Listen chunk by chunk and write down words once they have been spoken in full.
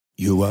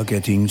You are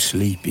getting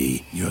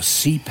sleepy. Your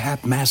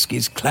CPAP mask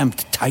is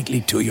clamped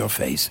tightly to your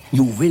face.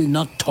 You will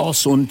not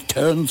toss and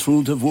turn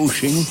through the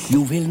whooshing.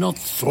 You will not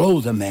throw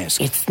the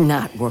mask. It's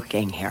not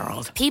working,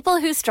 Harold.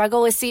 People who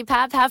struggle with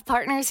CPAP have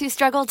partners who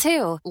struggle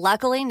too.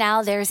 Luckily,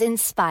 now there's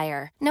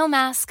Inspire. No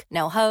mask,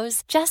 no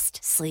hose,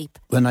 just sleep.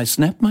 When I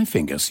snap my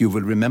fingers, you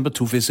will remember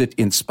to visit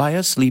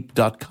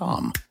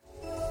inspiresleep.com.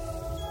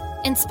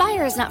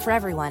 Inspire is not for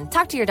everyone.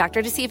 Talk to your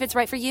doctor to see if it's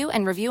right for you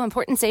and review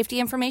important safety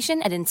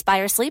information at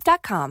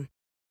inspiresleep.com.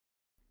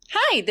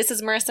 Hi, this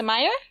is Marissa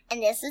Meyer.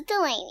 And this is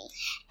Delaney.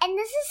 And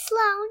this is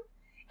Sloan.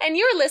 And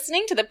you're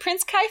listening to the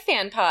Prince Kai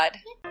Fan Pod.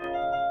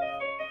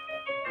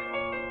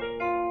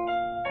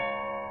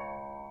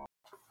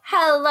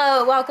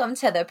 Hello, welcome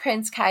to the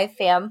Prince Kai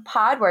Fan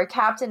Pod, where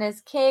Captain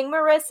is king,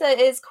 Marissa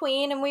is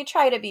queen, and we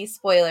try to be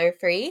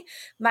spoiler-free.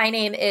 My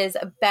name is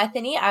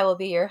Bethany. I will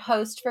be your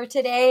host for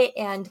today,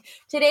 and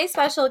today's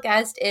special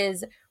guest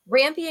is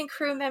Rampion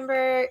crew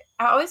member,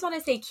 I always want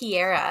to say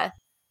Kiera.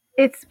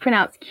 It's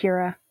pronounced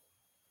Kira.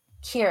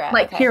 Kira.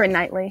 Like okay. Keira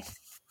Knightley.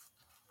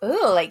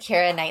 Ooh, like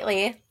Keira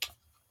Knightley.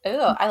 Ooh,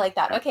 I like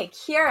that. Okay,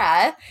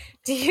 Kiera,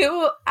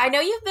 I know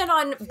you've been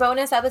on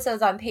bonus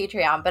episodes on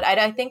Patreon, but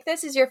I think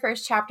this is your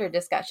first chapter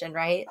discussion,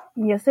 right?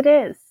 Yes, it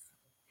is.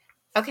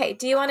 Okay,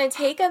 do you want to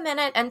take a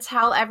minute and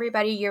tell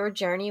everybody your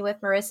journey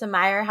with Marissa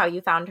Meyer, how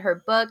you found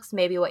her books,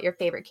 maybe what your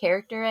favorite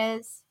character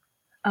is?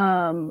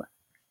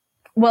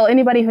 Well,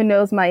 anybody who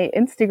knows my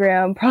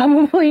Instagram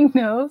probably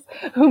knows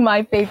who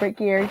my favorite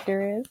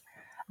character is.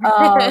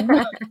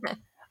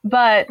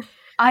 But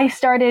I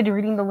started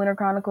reading the Lunar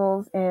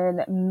Chronicles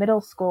in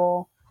middle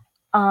school.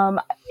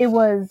 It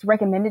was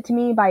recommended to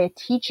me by a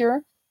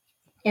teacher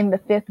in the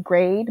 5th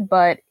grade,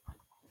 but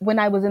when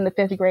I was in the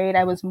 5th grade,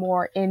 I was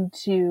more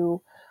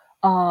into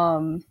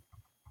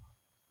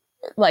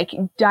like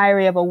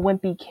Diary of a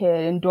Wimpy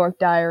Kid and Dork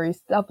Diary,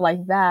 stuff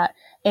like that.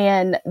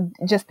 And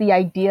just the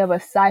idea of a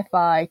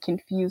sci-fi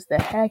confused the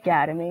heck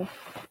out of me.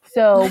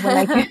 So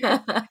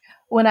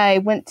when I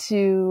went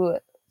to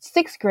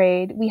 6th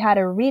grade, we had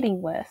a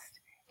reading list.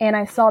 And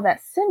I saw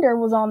that Cinder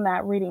was on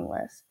that reading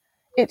list.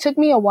 It took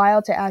me a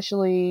while to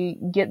actually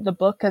get the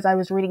book because I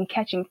was reading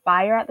Catching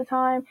Fire at the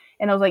time.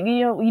 And I was like,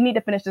 you need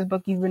to finish this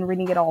book. You've been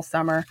reading it all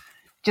summer.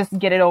 Just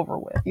get it over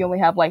with. You only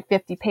have like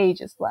 50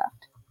 pages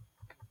left.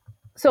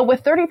 So with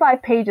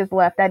 35 pages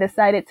left, I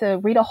decided to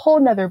read a whole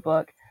nother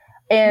book.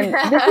 And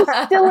this is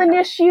still an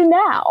issue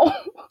now.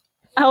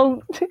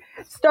 I'll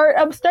start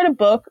a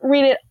book,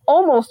 read it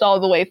almost all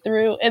the way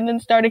through, and then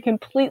start a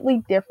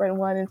completely different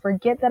one and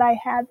forget that I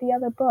had the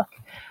other book.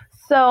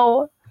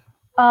 So,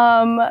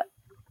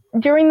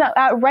 during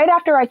right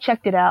after I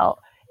checked it out,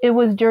 it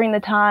was during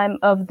the time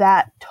of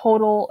that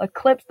total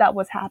eclipse that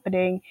was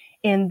happening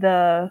in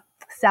the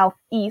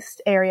southeast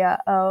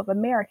area of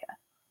America.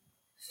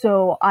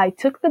 So I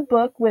took the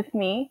book with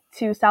me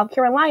to South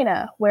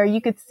Carolina, where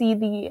you could see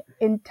the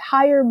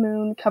entire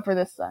moon cover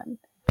the sun.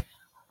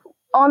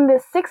 On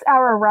this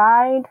 6-hour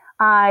ride,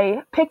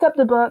 I picked up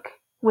the book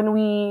in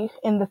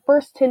the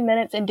first 10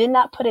 minutes and did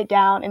not put it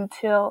down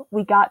until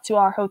we got to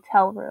our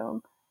hotel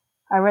room.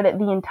 I read it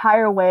the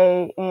entire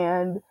way,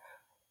 and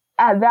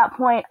at that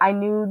point, I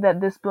knew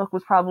that this book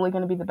was probably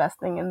going to be the best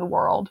thing in the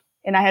world.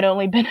 And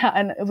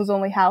it was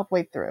only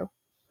halfway through.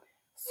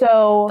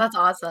 So that's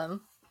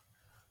awesome.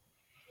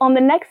 On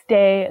the next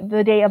day,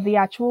 the day of the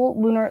actual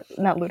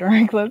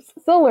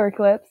solar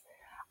eclipse,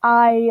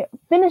 I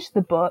finished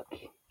the book.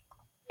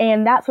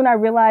 And that's when I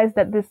realized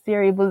that the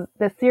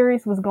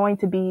series was going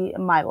to be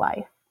my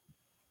life.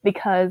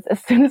 Because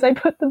as soon as I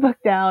put the book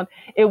down,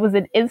 it was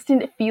an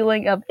instant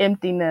feeling of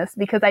emptiness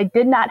because I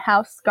did not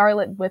have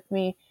Scarlet with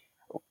me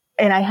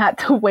and I had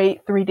to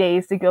wait 3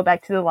 days to go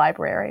back to the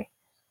library.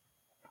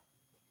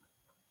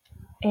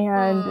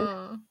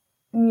 And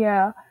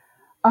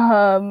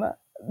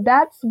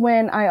that's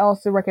when I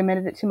also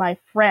recommended it to my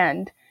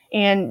friend.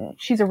 And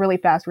she's a really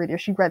fast reader.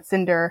 She read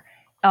Cinder.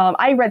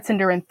 I read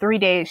Cinder in 3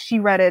 days. She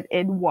read it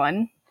in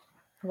 1.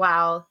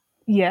 Wow.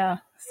 Yeah.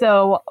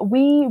 So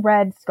we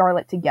read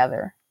Scarlet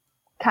together.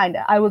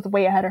 Kinda. I was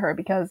way ahead of her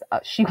because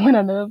she went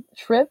on a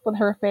trip with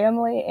her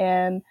family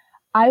and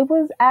I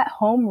was at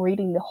home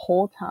reading the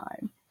whole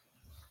time.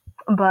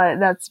 But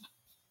that's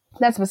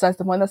besides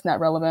the point. That's not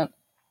relevant.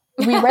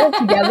 We read it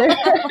together.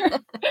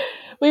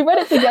 We read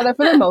it together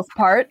for the most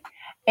part.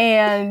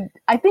 And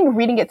I think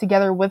reading it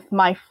together with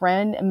my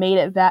friend made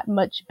it that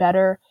much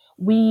better.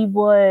 We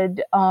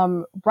would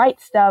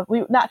write stuff,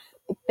 not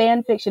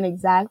fan fiction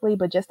exactly,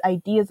 but just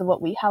ideas of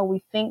how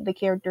we think the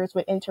characters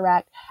would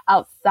interact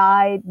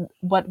outside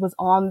what was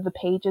on the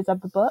pages of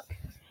the book.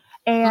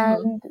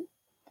 And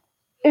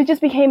it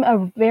just became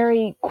a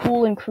very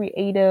cool and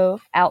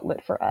creative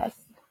outlet for us.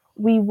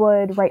 We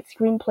would write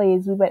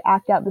screenplays, we would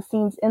act out the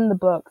scenes in the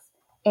books,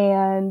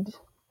 and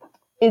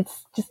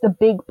it's just a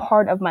big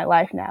part of my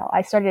life now.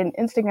 I started an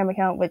Instagram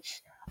account,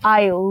 which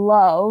I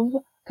love,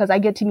 because I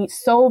get to meet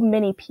so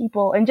many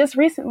people. And just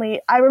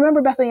recently, I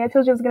remember, Bethany, I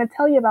told you I was going to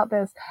tell you about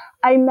this.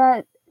 I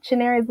met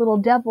Shanary's little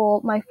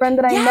devil, my friend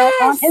that I met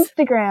on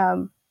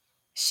Instagram.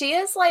 She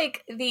is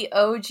like the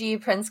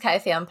OG Prince Kai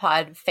fan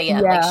pod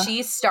fan. Yeah. Like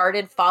she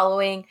started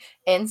following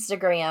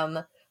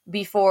Instagram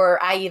before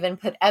I even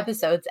put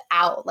episodes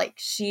out. Like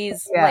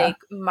she's like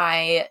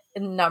my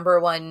number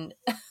one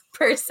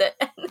person.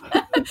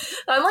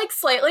 I'm like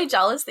slightly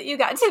jealous that you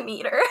got to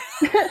meet her.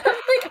 Like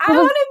I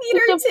want to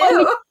meet her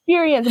too.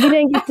 Experience. We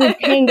didn't get to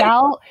hang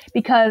out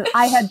because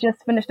I had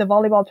just finished a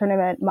volleyball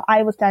tournament.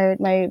 I was tired.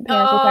 My parents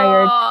were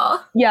tired.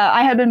 Yeah,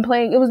 I had been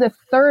playing. It was the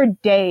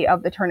third day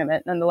of the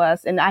tournament,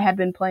 nonetheless, and I had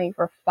been playing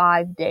for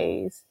 5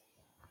 days.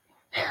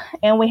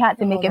 And we had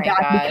to make it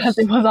back because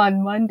it was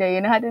on Monday,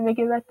 and I had to make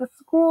it back to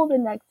school the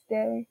next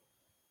day.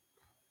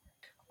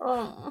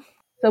 Oh.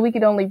 So we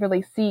could only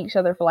really see each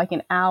other for like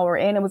an hour,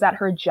 and it was at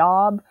her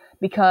job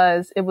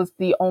because it was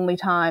the only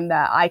time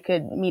that I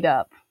could meet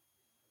up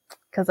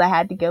because I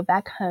had to go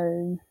back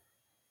home.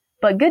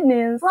 But good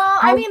news. Well,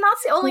 I mean,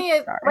 that's the only,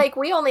 like,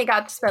 we only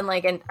got to spend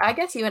like, and I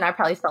guess you and I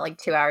probably spent like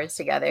 2 hours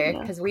together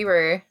because I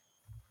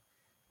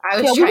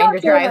was trying to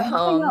drive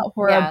home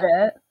for a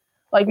bit.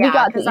 Like we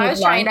got to eat lunch. I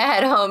was trying to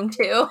head home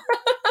too.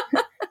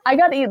 I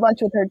got to eat lunch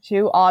with her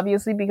too,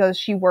 obviously, because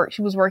she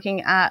was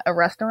working at a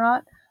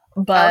restaurant.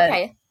 But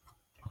I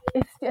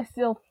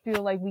still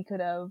feel like we could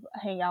have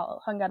hung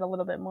out a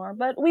little bit more.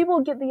 But we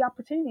will get the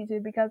opportunity to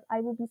because I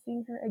will be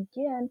seeing her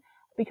again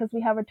because we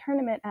have a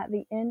tournament at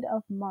the end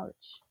of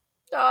March.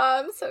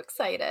 Oh, I'm so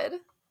excited.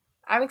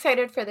 I'm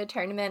excited for the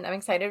tournament. I'm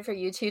excited for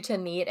you two to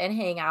meet and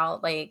hang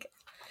out. Like,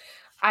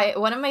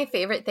 one of my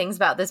favorite things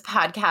about this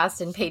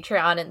podcast and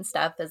Patreon and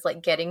stuff is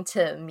like getting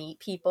to meet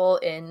people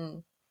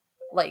in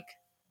like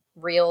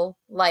real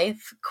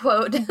life,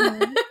 quote.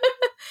 Mm-hmm.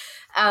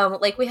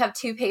 Like we have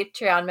 2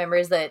 Patreon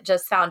members that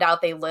just found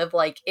out they live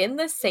like in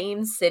the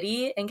same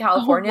city in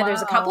California. Oh, wow.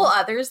 There's a couple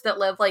others that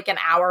live like an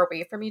hour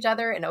away from each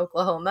other in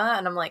Oklahoma.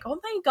 And I'm like,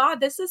 oh my God,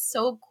 this is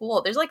so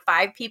cool. There's like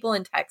 5 people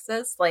in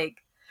Texas.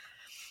 Like,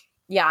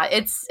 yeah,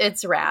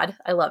 it's rad.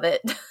 I love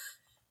it.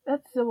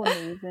 That's so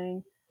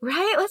amazing.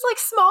 Right? It's like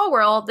small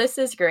world. This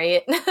is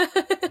great.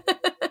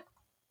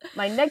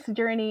 My next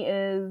journey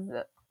is,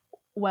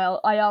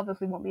 well, I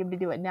obviously won't be able to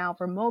do it now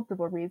for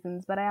multiple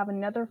reasons, but I have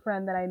another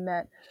friend that I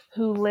met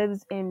who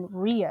lives in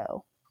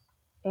Rio.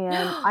 And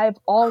I've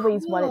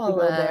always wanted to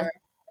go there.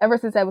 Ever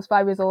since I was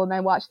 5 years old and I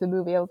watched the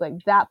movie, I was like,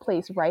 that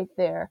place right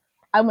there,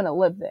 I want to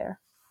live there.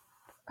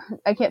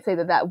 I can't say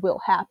that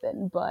will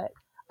happen, but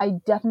I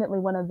definitely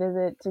want to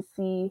visit to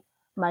see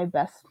my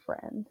best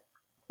friend.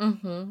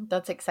 Mm-hmm.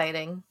 That's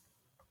exciting.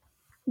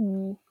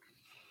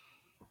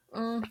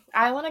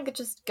 I want to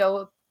just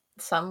go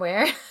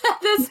somewhere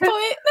at this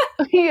point.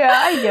 Yeah,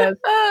 I guess.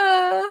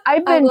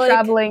 I've been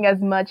traveling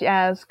as much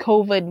as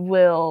COVID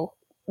will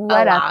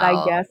let us,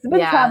 I guess. I've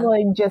been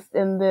traveling just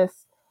in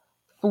this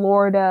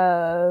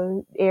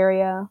Florida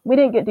area. We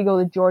didn't get to go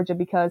to Georgia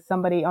because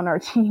somebody on our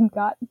team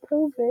got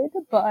COVID,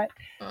 but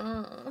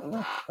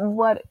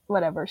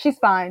whatever. She's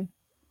fine.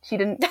 She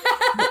didn't.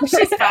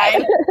 She's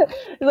fine.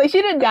 Like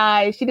she didn't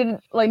die. She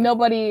didn't like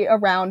nobody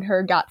around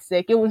her got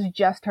sick. It was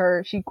just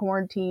her. She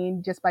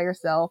quarantined just by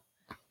herself,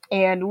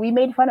 and we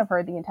made fun of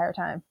her the entire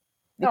time.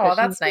 Oh,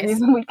 that's nice. The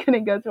reason we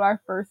couldn't go to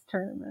our first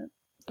tournament.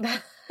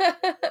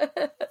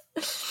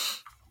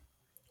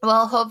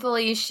 Well,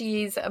 hopefully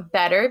she's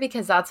better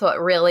because that's what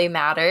really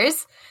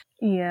matters.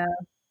 Yeah.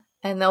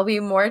 And there'll be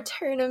more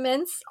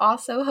tournaments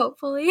also,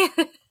 hopefully.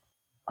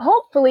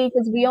 Hopefully,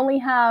 because we only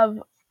have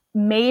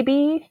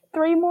maybe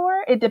 3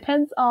 more. It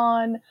depends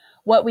on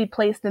what we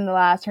placed in the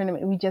last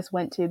tournament we just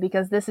went to,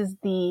 because this is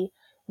the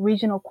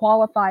regional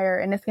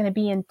qualifier and it's going to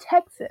be in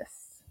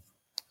Texas.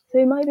 So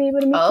you might be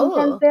able to make some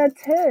friends there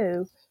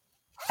too.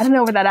 I don't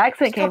know where that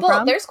accent came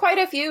from. There's quite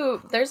a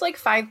few. There's like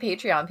 5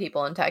 Patreon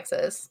people in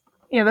Texas.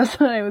 Yeah, that's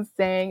what I was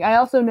saying. I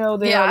also know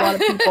there are a lot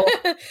of people.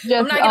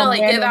 I'm not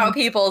going to give out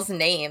people's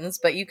names,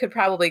 but you could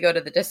probably go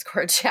to the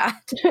Discord chat.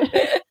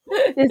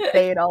 Just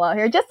say it all out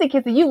here. Just in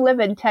case if you live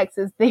in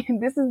Texas, this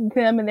is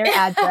them and their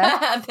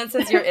address. This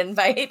is your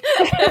invite.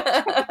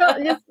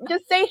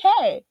 just say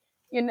hey,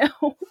 you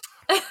know.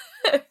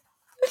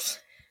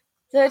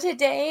 So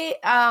today,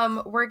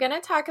 we're going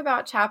to talk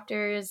about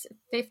chapters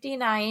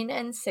 59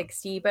 and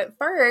 60. But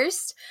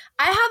first,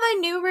 I have a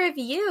new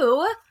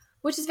review,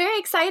 which is very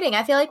exciting.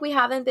 I feel like we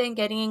haven't been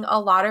getting a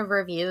lot of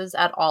reviews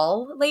at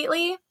all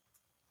lately.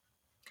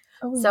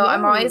 So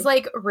I'm always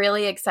like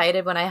really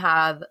excited when I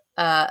have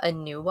a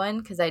new one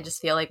because I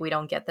just feel like we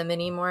don't get them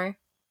anymore.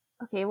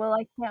 Okay, well,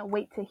 I can't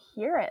wait to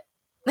hear it.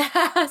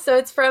 So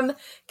it's from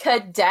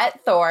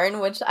Cadet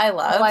Thorn, which I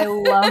love. Oh, I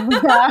love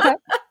that.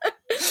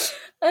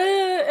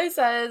 It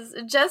says,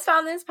 just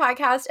found this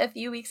podcast a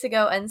few weeks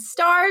ago and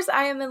stars,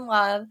 I am in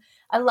love.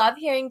 I love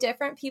hearing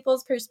different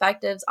people's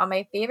perspectives on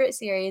my favorite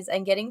series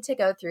and getting to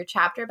go through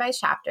chapter by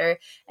chapter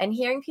and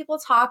hearing people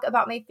talk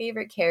about my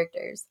favorite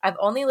characters. I've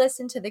only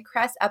listened to the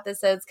Cress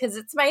episodes because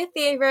it's my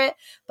favorite,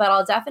 but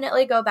I'll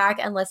definitely go back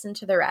and listen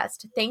to the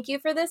rest. Thank you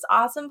for this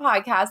awesome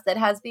podcast that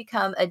has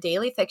become a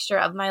daily fixture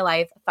of my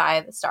life.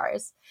 5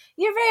 stars.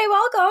 You're very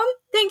welcome.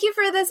 Thank you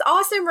for this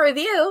awesome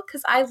review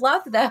because I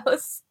love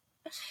those.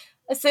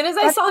 As soon as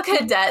I saw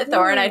Cadet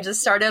Thorn, I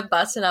just started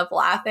busting up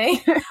laughing.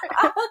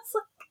 I was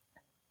like,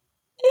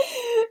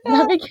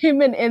 that became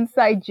an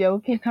inside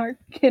joke in our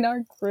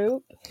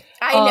group.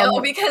 I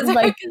know, because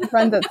my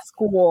friends at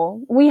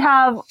school, we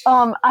have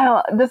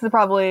this is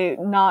probably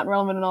not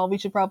relevant at all. We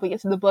should probably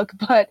get to the book,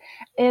 but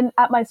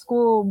at my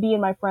school, me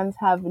and my friends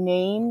have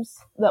names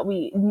that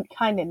we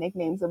kind of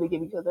nicknames that we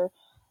give each other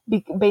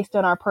based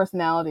on our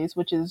personalities,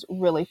 which is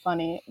really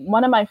funny.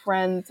 One of my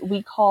friends,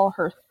 we call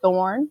her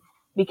Thorn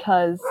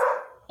because,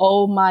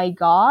 oh my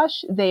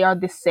gosh, they are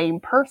the same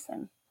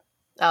person.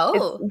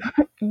 Oh,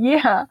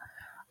 yeah.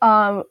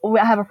 I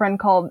have a friend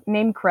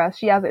named Cress.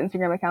 She has an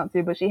Instagram account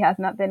too, but she has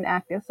not been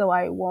active, so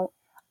I won't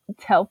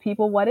tell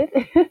people what it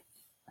is.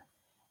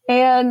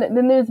 And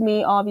then there's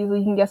me, obviously.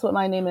 You can guess what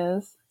my name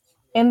is.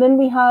 And then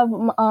we have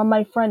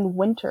my friend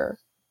Winter,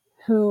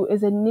 who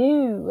is a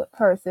new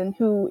person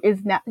who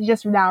is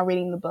just now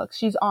reading the books.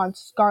 She's on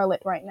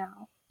Scarlet right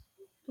now.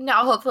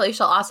 Now, hopefully,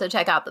 she'll also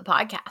check out the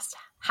podcast.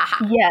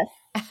 Yes.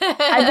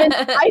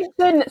 I've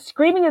been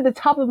screaming at the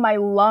top of my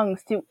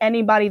lungs to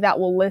anybody that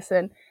will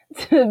listen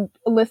to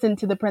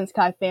the Prince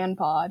Kai fan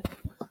pod.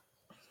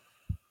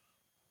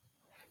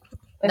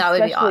 That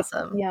would be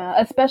awesome. Yeah,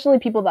 especially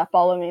people that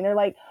follow me. They're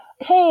like,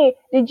 "Hey,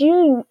 did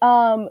you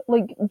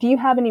do you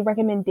have any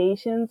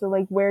recommendations or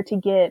like where to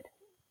get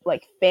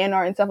like fan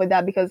art and stuff like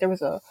that?" Because there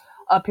was a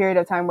period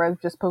of time where I was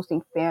just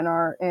posting fan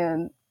art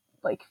and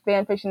like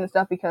fan fiction and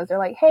stuff because they're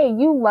like, "Hey,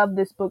 you love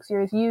this book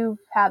series. You've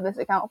had this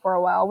account for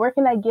a while. Where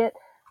can I get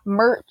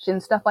merch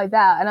and stuff like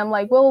that?" And I'm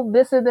like, well,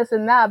 this and this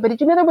and that. But did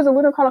you know there was a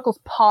Lunar Chronicles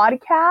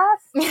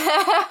podcast?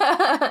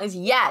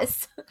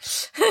 Yes.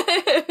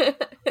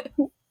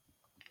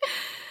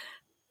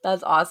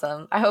 That's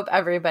awesome. I hope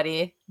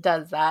everybody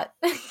does that.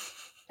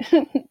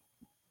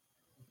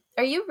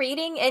 Are you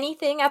reading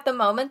anything at the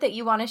moment that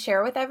you want to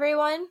share with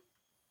everyone?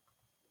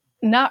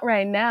 Not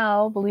right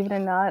now, believe it or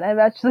not. I've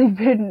actually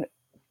been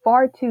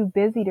far too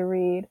busy to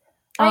read.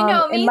 I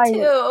know, me too.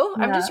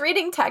 Yeah. I'm just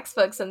reading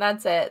textbooks and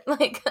that's it.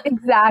 Like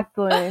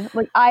exactly.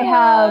 Like I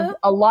have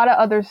a lot of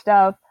other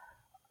stuff.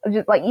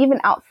 Just like even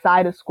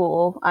outside of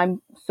school,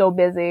 I'm so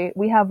busy.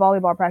 We have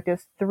volleyball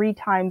practice 3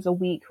 times a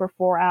week for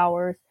 4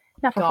 hours.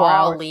 Not for 4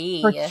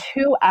 hours. For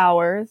 2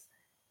 hours.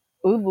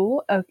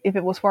 Ooh, if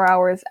it was 4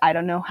 hours, I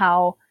don't know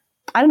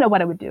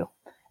what I would do.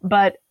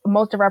 But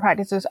most of our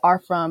practices are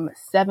from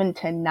 7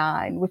 to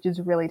 9, which is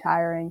really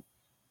tiring.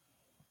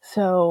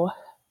 So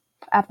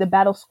I have to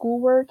battle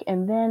schoolwork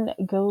and then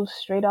go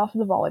straight off to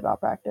the volleyball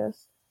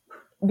practice.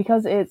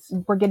 Because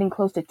we're getting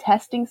close to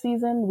testing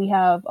season, we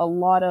have a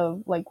lot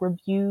of like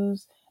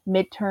reviews,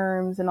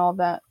 midterms and all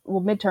that.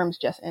 Well, midterms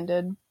just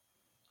ended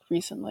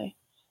recently.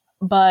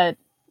 But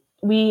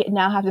we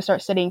now have to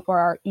start studying for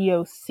our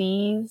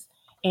EOCs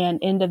and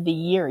end of the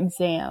year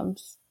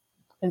exams.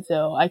 And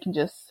so I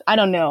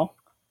don't know.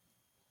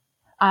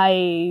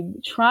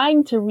 I'm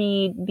trying to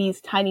read these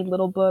tiny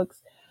little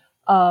books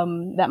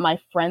that my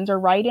friends are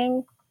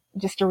writing,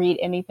 just to read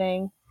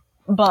anything.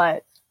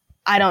 But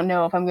I don't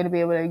know if I'm going to be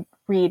able to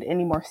read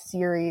any more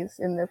series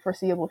in the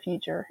foreseeable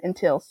future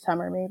until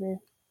summer, maybe.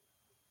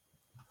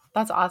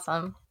 That's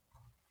awesome.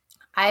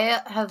 I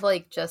have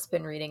just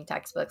been reading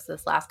textbooks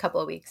this last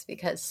couple of weeks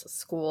because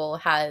school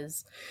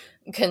has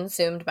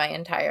consumed my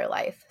entire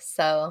life.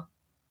 So,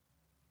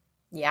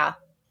 yeah.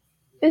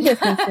 It's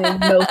just consumed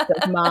most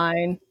of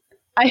mine.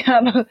 I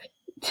have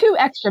 2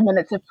 extra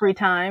minutes of free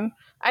time.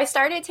 I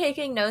started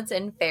taking notes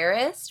in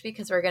Ferris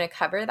because we're going to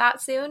cover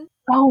that soon.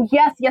 Oh,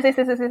 yes.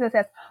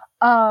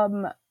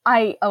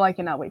 I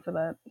cannot wait for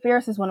that.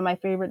 Ferris is one of my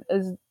favorite.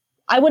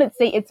 I wouldn't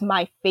say it's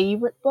my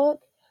favorite book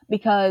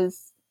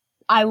because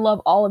I love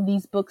all of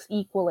these books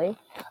equally,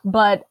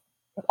 but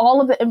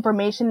all of the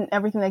information and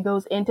everything that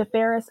goes into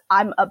Ferris,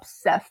 I'm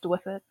obsessed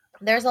with it.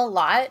 There's a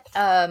lot.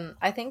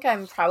 I think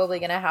I'm probably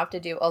going to have to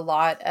do a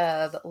lot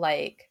of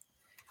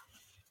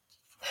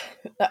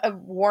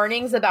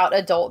warnings about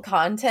adult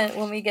content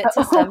when we get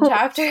to some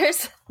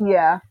chapters.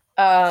 Yeah.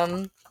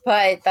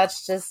 But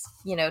that's just,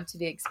 to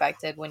be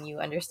expected when you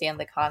understand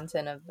the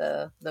content of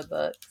the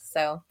book.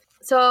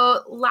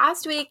 So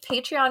last week,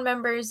 Patreon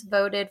members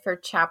voted for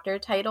chapter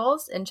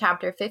titles, and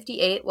chapter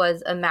 58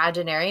 was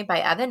Imaginary by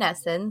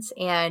Evanescence.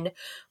 And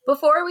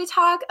before we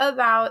talk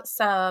about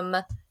some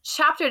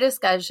chapter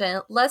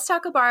discussion, let's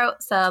talk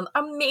about some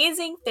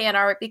amazing fan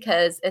art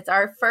because it's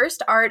our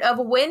first art of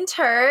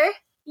winter.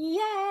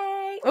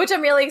 Yay! Which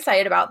I'm really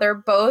excited about. They're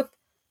both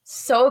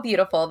so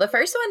beautiful. The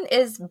first one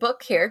is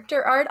book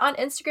character art on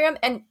Instagram,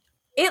 and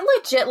it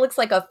legit looks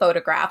like a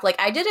photograph.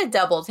 I did a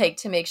double take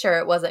to make sure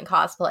it wasn't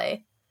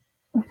cosplay.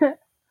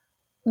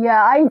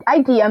 Yeah, I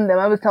DM'd them.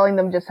 I was telling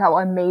them just how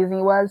amazing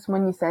it was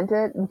when you sent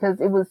it because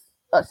it was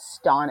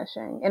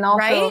astonishing. And also,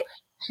 right?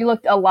 She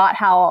looked a lot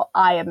how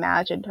I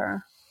imagined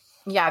her.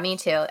 Yeah, me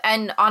too.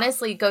 And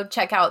honestly, go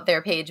check out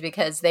their page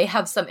because they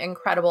have some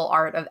incredible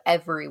art of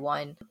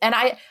everyone. And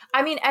I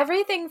mean,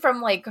 everything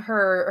from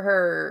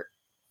her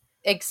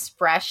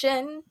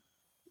expression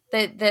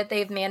that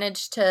they've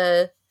managed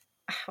to,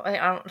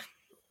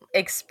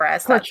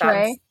 express.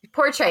 Portray.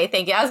 Portray,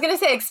 thank you. I was going to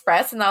say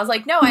express, and I was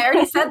like, no, I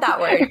already said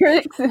that word.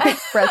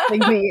 Expressing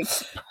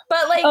the...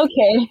 But, like,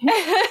 okay.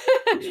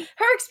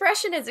 her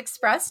expression is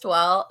expressed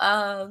well.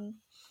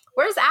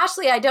 Where's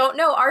Ashley? I don't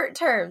know art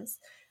terms.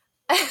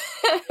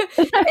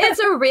 It's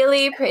a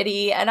really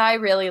pretty, and I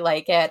really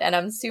like it, and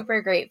I'm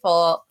super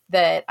grateful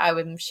that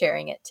I'm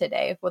sharing it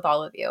today with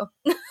all of you.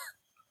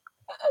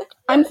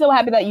 I'm so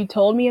happy that you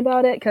told me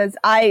about it, because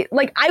I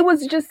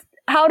was just,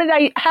 how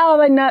have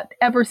I not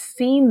ever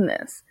seen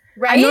this?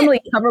 Right? I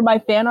normally cover my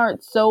fan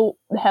art so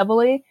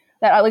heavily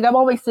that I'm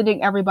always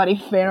sending everybody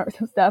fan art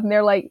and stuff, and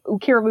they're like, oh,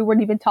 Kira, we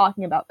weren't even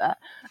talking about that.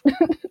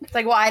 It's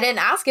like, well, I didn't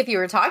ask if you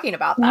were talking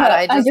about that.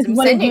 I just am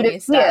wanted sending you you to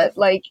see stuff. it.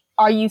 Like,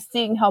 are you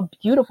seeing how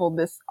beautiful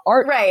this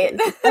art Right.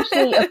 is?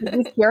 Especially of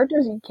these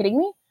characters. Are you kidding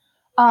me?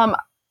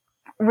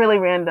 Really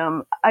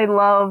random. I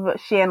love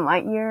Shan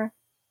Lightyear.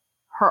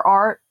 Her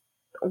art,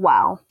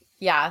 wow.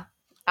 Yeah,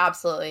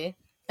 absolutely.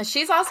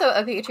 She's also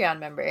a Patreon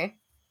member.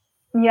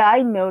 Yeah,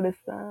 I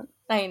noticed that.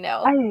 I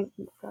know. I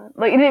noticed that.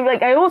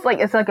 Like I almost like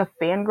it's like a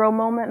fangirl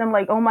moment. I'm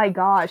like, oh my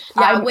gosh.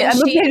 Yeah, I'm a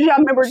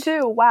Patreon member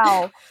too.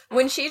 Wow.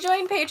 When she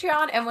joined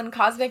Patreon and when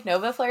Cosmic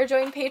Nova Flare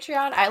joined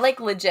Patreon, I like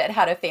legit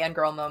had a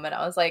fangirl moment.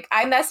 I was like,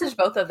 I messaged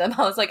both of them.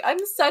 I was like, I'm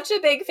such a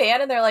big fan.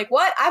 And they're like,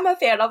 what? I'm a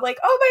fan. I'm like,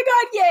 oh my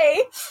God,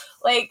 yay.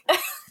 Like,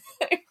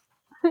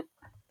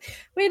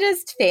 we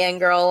just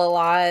fangirl a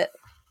lot.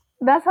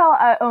 That's how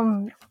I,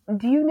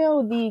 do you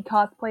know the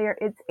cosplayer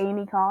It's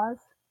Amy Cos?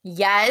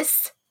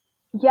 Yes.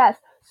 Yes.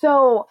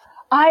 So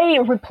I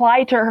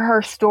replied to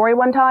her story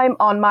one time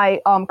on my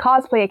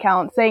cosplay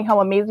account saying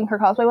how amazing her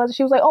cosplay was.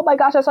 She was like, oh my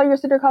gosh, I saw your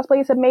sister cosplay.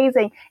 It's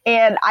amazing.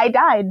 And I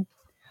died.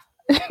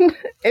 I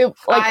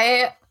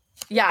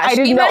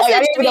didn't know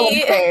what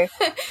to say.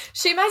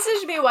 She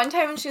messaged me one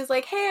time and she was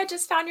like, hey, I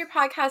just found your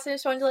podcast. I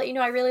just wanted to let you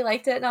know I really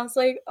liked it. And I was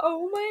like,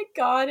 oh my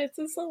God, it's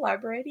a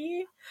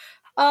celebrity.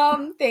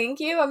 Thank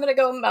you. I'm gonna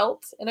go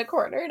melt in a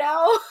corner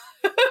now.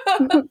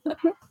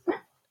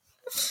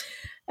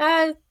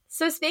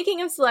 So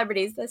speaking of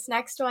celebrities, this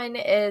next one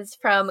is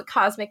from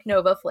Cosmic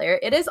Nova Flare.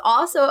 It is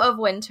also of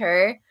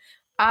winter.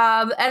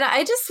 And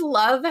I just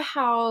love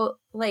how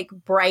like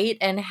bright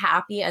and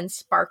happy and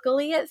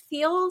sparkly it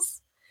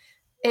feels.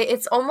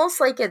 It's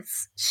almost like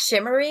it's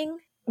shimmering.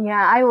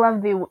 Yeah, I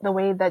love the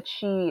way that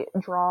she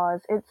draws.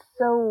 It's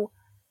so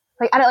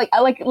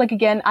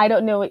again, I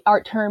don't know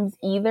art terms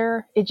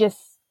either.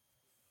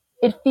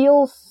 It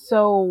feels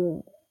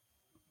so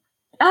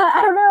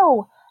I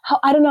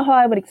don't know how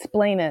I would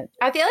explain it.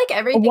 I feel like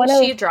everything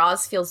she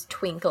draws feels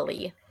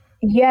twinkly.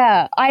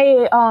 Yeah,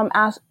 I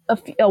asked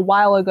a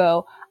while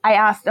ago. I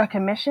asked a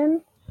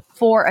commission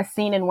for a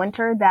scene in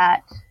winter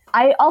that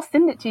I'll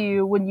send it to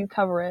you when you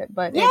cover it.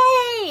 But yay!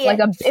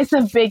 It's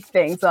a big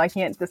thing, so I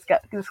can't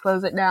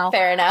disclose it now.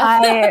 Fair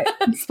enough.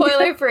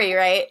 Spoiler free,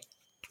 right?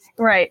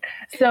 Right.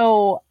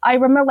 So I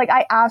remember,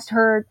 I asked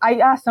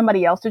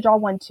somebody else to draw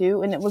one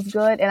too, and it was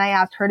good. And I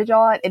asked her to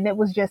draw it, and it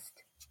was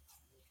just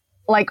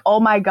like, oh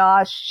my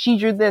gosh, she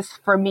drew this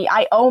for me.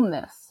 I own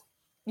this.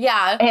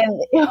 Yeah.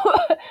 And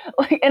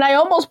and I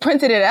almost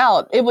printed it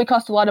out. It would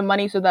cost a lot of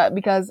money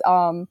because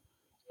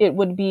it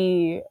wouldn't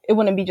be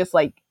just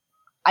like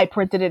I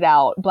printed it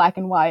out black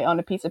and white on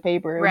a piece of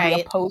paper. It would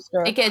be a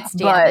poster. It gets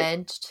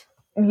damaged.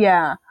 But,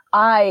 yeah.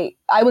 I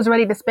was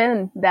ready to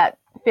spend that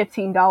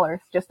 $15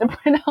 just to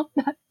print out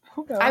that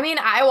photo. I mean,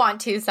 I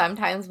want to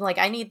sometimes. I'm like,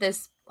 I need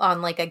this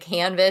on like a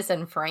canvas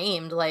and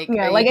framed. Like,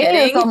 yeah, are like you it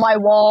kidding? is on my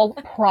wall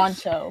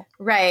pronto.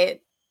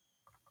 Right.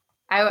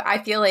 I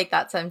feel like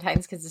that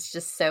sometimes because it's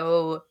just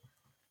so,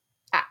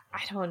 I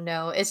don't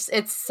know. It's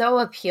so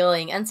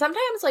appealing. And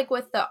sometimes like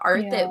with the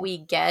art that we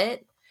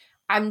get,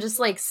 I'm just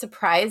like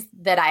surprised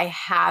that I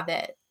have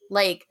it.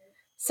 Like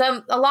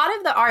a lot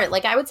of the art,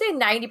 like I would say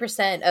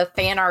 90% of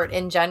fan art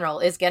in general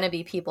is going to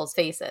be people's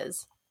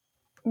faces.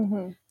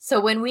 Mm-hmm. So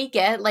when we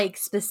get like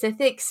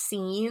specific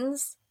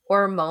scenes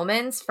or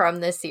moments from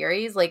the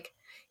series, like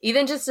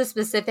even just a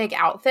specific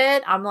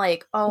outfit, I'm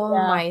like, oh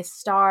my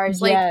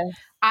stars. Like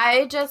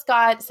I just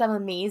got some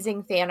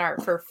amazing fan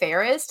art for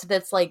Fairest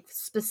that's like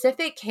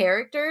specific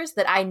characters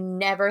that I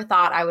never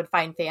thought I would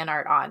find fan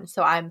art on.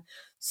 So I'm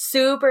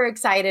super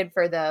excited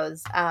for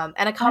those. And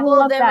a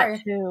couple of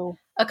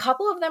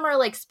them are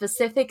like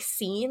specific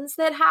scenes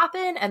that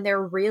happen and they're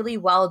really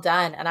well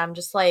done. And I'm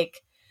just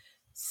like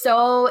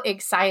so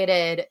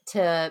excited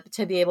to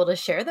be able to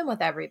share them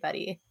with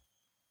everybody.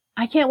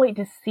 I can't wait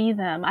to see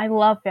them. I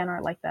love fan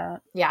art like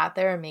that. Yeah,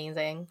 they're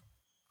amazing.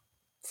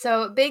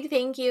 So big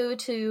thank you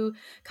to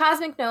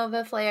Cosmic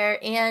Nova Flare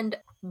and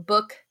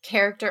Book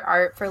Character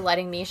Art for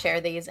letting me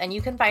share these. And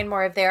you can find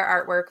more of their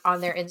artwork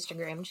on their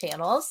Instagram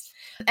channels.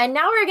 And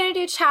now we're going to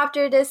do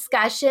chapter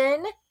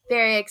discussion.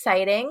 Very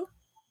exciting.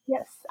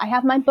 Yes, I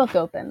have my book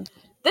open.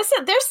 There's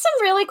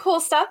some really cool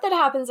stuff that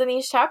happens in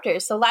these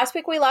chapters. So last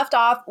week we left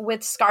off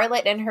with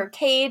Scarlet in her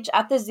cage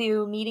at the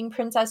zoo meeting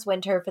Princess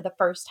Winter for the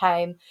first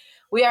time.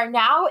 We are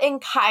now in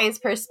Kai's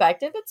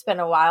perspective. It's been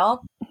a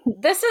while.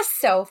 This is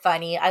so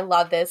funny. I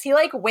love this. He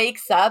like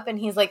wakes up and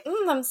he's like,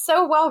 I'm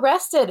so well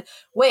rested.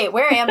 Wait,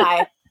 where am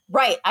I?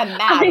 Right, I'm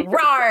mad.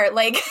 Rawr!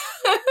 Like,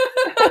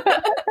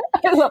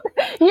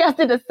 he has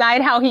to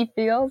decide how he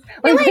feels.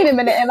 Like, wait a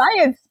minute, am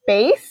I in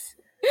space?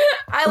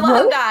 I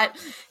love that.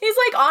 He's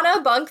like on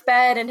a bunk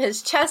bed and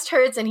his chest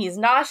hurts and he's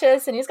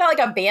nauseous and he's got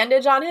like a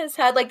bandage on his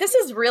head. Like, this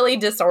is really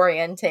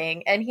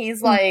disorienting. And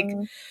he's like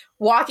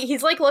walking,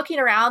 he's like looking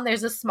around.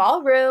 There's a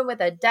small room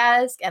with a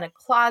desk and a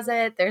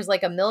closet. There's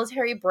like a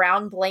military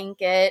brown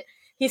blanket.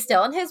 He's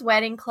still in his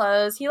wedding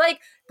clothes. He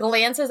like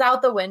glances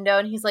out the window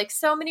and he's like,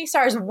 so many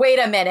stars. Wait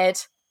a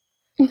minute.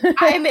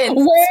 I'm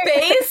in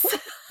space.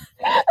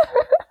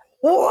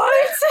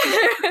 What?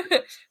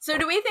 So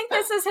do we think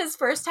this is his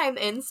first time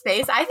in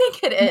space? I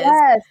think it is.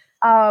 Yes.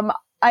 I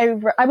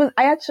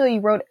actually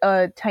wrote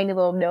a tiny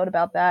little note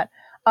about that.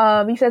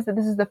 He says that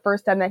this is the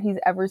first time that he's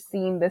ever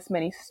seen this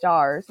many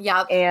stars.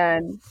 Yep.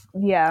 And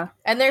yeah.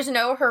 And there's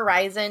no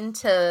horizon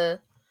to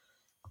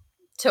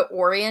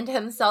orient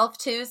himself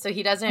to, so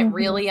he doesn't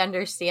really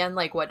understand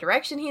like what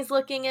direction he's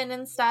looking in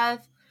and stuff.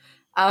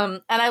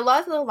 And I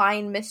love the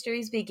line,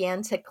 mysteries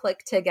began to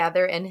click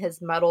together in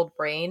his muddled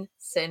brain.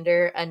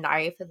 Cinder, a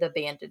knife, the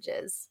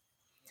bandages.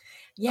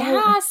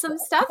 Yeah, some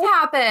stuff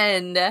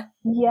happened.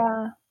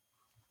 Yeah.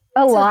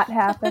 A lot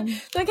happened.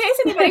 So in case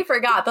anybody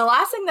forgot, the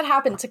last thing that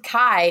happened to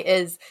Kai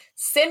is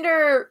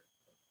Cinder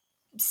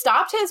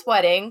stopped his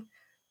wedding,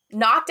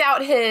 knocked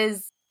out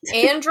his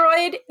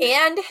android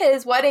and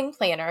his wedding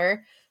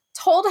planner,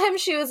 told him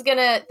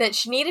that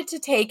she needed to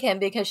take him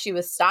because she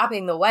was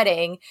stopping the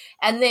wedding,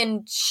 and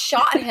then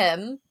shot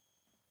him.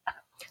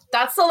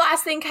 That's the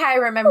last thing Kai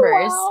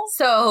remembers. Wow.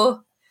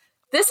 So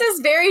this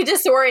is very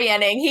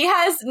disorienting. He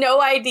has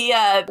no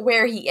idea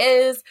where he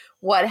is,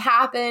 what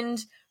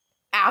happened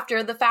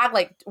after the fact,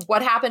 like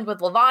what happened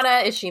with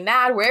Levana. Is she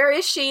mad? Where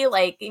is she?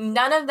 Like,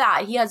 none of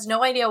that. He has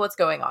no idea what's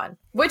going on,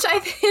 which I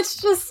think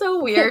it's just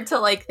so weird to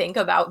like think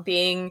about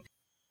being.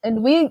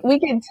 And we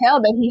can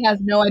tell that he has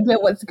no idea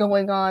what's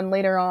going on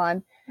later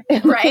on.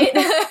 Right?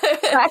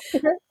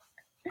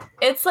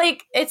 It's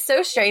like, it's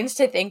so strange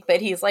to think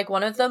that he's like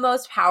one of the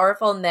most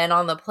powerful men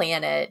on the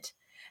planet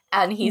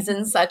and he's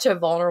in such a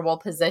vulnerable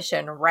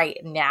position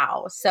right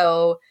now.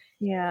 So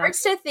he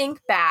starts to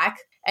think back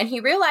and he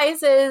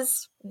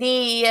realizes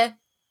the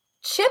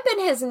chip in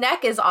his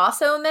neck is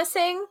also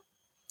missing.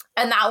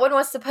 And that one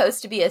was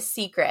supposed to be a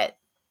secret.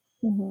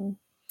 Mm-hmm.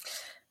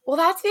 Well,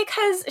 that's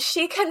because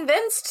she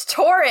convinced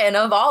Torin,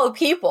 of all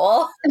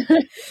people.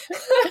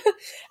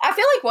 I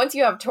feel like once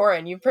you have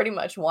Torin, you pretty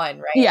much won,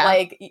 right? Yeah.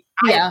 Like,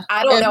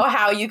 I don't know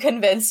how you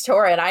convinced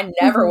Torin. I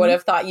never would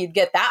have thought you'd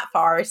get that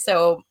far.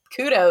 So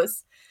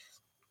kudos.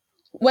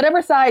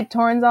 Whatever side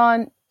Torin's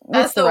on,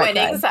 that's the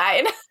winning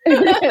side.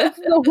 It's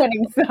the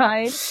winning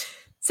side.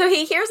 So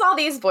he hears all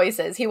these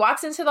voices. He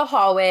walks into the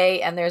hallway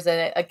and there's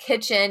a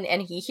kitchen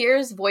and he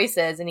hears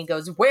voices and he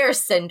goes,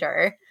 "Where's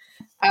Cinder?"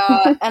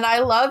 And I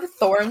love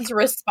Thorn's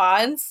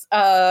response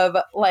of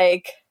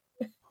like,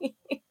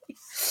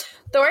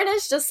 Thorn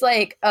is just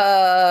like,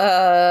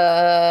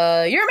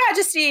 Your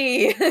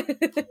Majesty.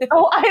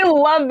 Oh, I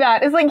love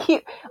that. It's like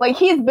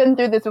he's been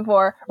through this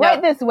before. Yep.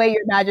 Right this way,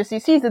 Your Majesty.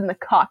 She's in the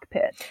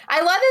cockpit.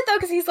 I love it though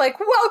because he's like,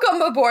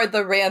 "Welcome aboard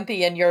the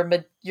Rampy and your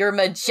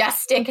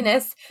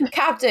majesticness,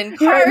 Captain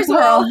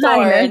Carswell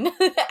Thorn,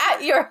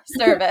 at your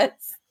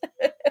service."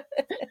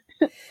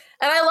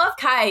 And I love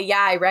Kai. "Yeah,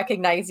 I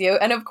recognize you."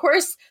 And of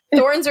course,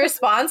 Thorn's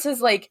response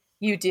is like,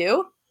 "You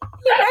do?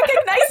 He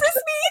recognizes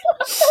me?"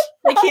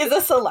 Like he's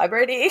a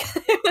celebrity.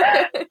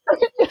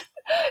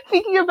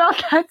 Thinking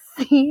about that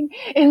scene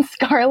in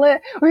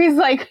Scarlet where he's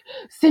like,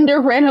 Cinder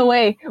ran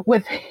away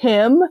with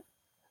him?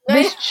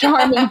 This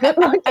charming, good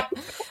looking.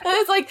 And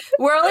it's like,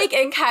 we're like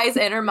in Kai's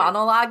inner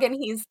monologue and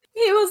he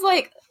was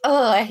like,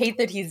 "Oh, I hate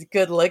that he's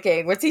good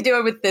looking. What's he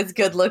doing with this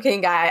good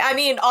looking guy? I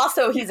mean,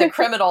 also he's a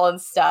criminal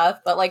and stuff,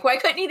 but like, why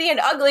couldn't he be an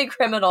ugly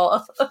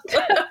criminal?"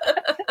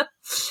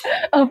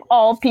 Of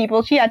all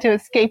people, she had to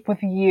escape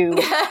with you.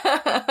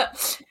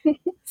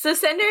 So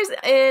Cinder's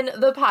in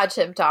the pod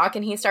ship dock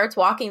and he starts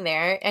walking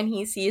there and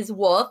he sees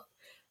Wolf,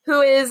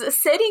 who is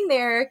sitting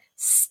there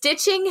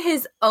stitching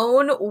his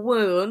own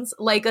wounds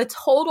like a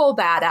total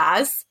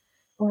badass.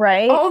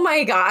 Right? Oh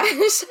my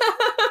gosh.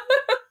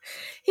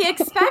 He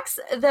expects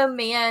the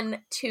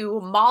man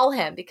to maul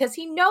him because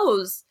he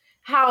knows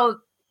how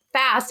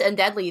fast and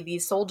deadly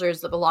these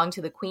soldiers that belong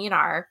to the queen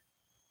are.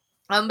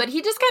 But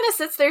he just kind of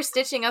sits there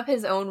stitching up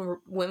his own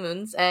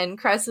wounds, and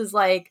Cress is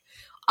like,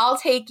 "I'll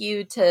take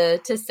you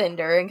to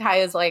Cinder." And Kai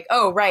is like,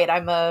 "Oh, right,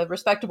 I'm a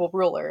respectable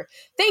ruler.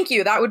 Thank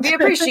you, that would be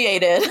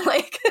appreciated."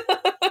 Like,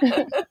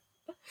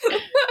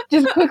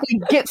 just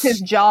quickly gets his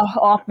jaw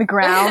off the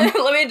ground.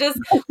 let me just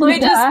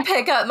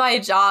pick up my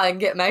jaw and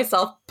get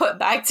myself put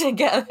back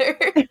together.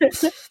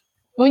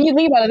 When you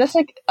think about it,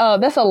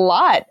 that's a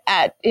lot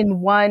in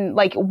one,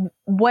 like,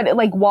 what,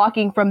 like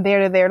walking from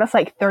there to there. That's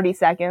like 30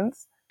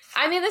 seconds.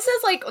 I mean,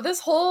 this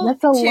whole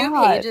That's a 2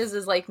 lot. pages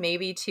is like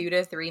maybe 2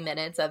 to 3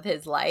 minutes of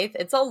his life.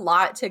 It's a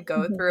lot to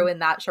go through in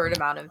that short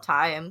amount of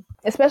time.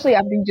 Especially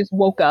after he just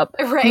woke up.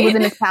 Right. He was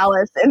in his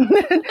palace and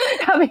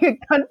having a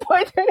gun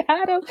pointed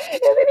at him. And then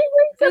he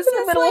wakes up in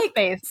the middle of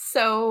space.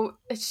 So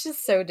it's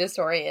just so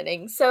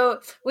disorienting. So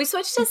we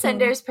switch to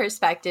Cinder's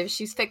perspective.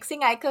 She's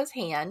fixing Aiko's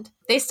hand.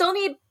 They still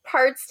need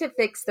parts to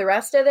fix the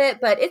rest of it,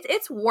 but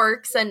it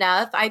works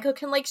enough. Aiko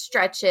can like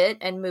stretch it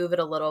and move it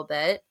a little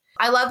bit.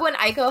 I love when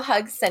Aiko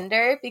hugs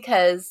Cinder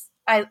because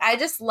I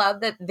just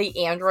love that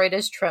the android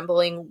is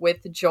trembling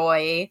with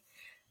joy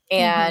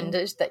and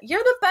that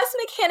you're the best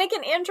mechanic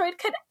an android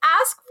could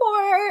ask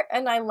for.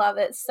 And I love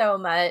it so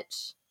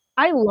much.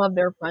 I love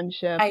their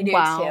friendship. I do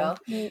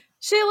too.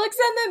 She looks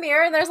in the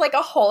mirror and there's like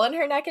a hole in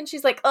her neck and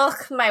she's like,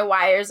 ugh, my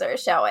wires are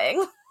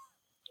showing.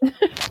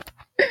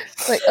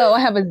 Like, oh, I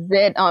have a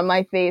zit on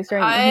my face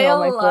right here on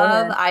my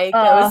forehead. I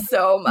love Aiko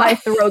so much. My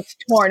throat's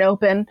torn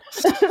open.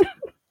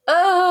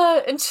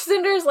 And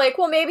Cinder's like,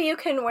 well, maybe you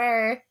can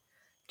wear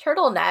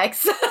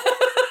turtlenecks.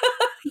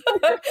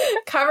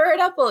 Cover it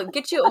up. We'll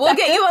get you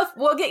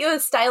a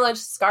stylish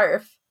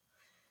scarf.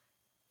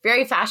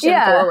 Very fashion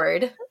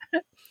forward.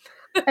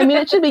 I mean,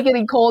 it should be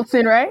getting cold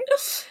soon, right?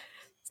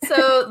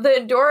 So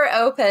the door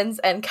opens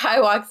and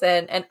Kai walks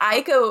in and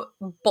Aiko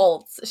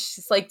bolts.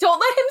 She's like, don't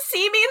let him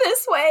see me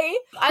this way.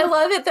 I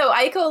love it though.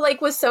 Aiko like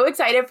was so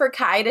excited for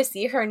Kai to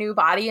see her new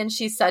body and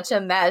she's such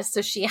a mess.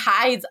 So she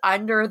hides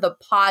under the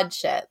pod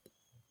ship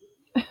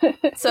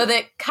so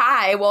that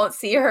Kai won't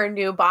see her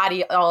new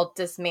body all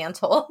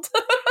dismantled.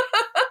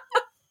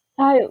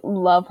 I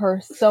love her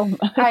so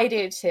much. I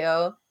do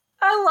too.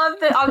 I love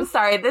that. I'm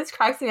sorry. This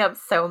cracks me up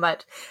so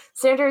much.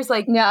 Cinder's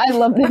like, yeah, I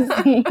love this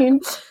scene.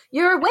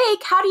 You're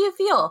awake. How do you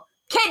feel?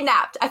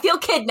 Kidnapped. I feel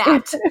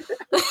kidnapped.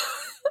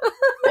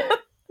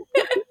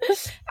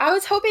 I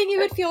was hoping you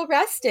would feel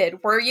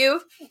rested. Were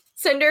you,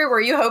 Cinder?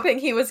 Were you hoping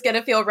he was going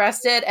to feel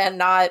rested and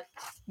not,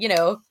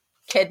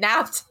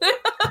 kidnapped?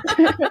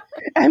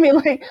 I mean,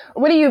 like,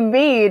 what do you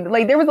mean?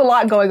 Like, there was a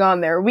lot going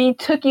on there. We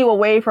took you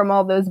away from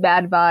all those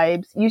bad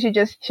vibes. You should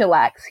just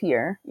chillax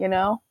here,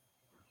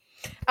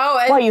 Oh,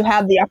 and, while you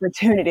have the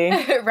opportunity.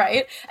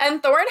 Right.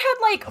 And Thorn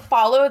had, like,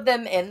 followed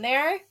them in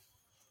there.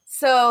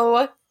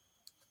 So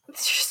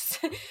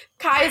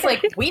Kai's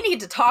like, we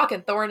need to talk.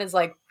 And Thorn is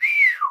like,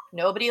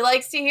 nobody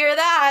likes to hear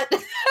that.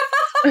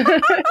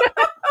 Read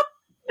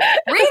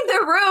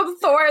the room,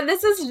 Thorn.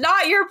 This is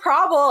not your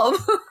problem.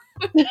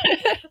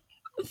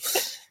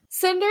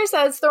 Cinder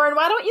says, Thorn,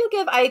 why don't you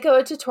give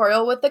Aiko a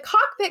tutorial with the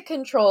cockpit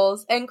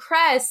controls? And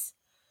Cress,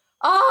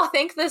 oh,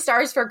 thank the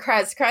stars for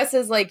Cress. Cress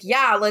is like,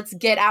 yeah, let's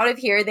get out of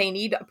here. They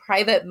need a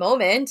private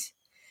moment.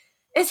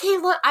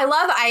 I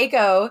love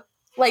Aiko,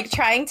 like,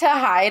 trying to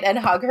hide and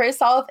hug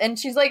herself. And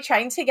she's, like,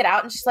 trying to get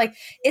out. And she's like,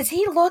 is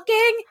he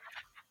looking?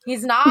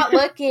 He's not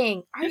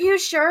looking. Are you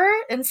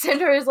sure? And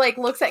Cinder is like,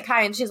 looks at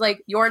Kai and she's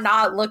like, you're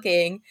not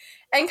looking.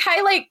 And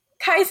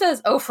Kai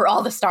says, oh, for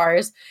all the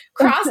stars,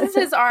 crosses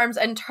his arms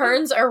and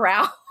turns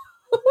around.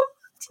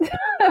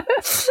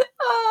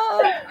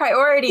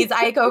 Priorities,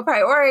 Aiko,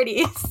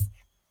 priorities.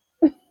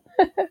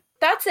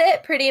 That's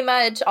it, pretty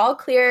much. All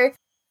clear.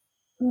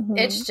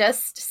 It's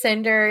just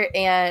Cinder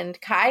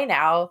and Kai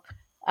now.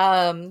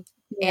 And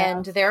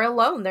they're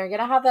alone. They're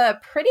going to have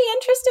a pretty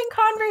interesting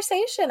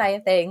conversation, I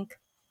think.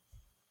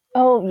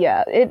 Oh,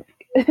 yeah. It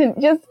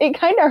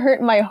kind of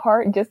hurt my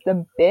heart just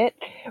a bit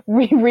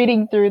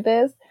rereading through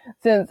this,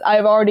 since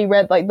I've already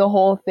read, like, the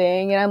whole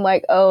thing. And I'm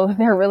like, oh,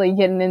 they're really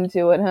getting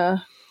into it, huh?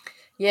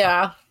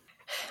 Yeah.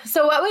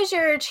 So what was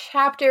your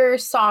chapter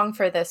song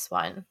for this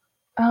one?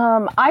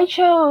 I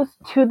chose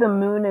To the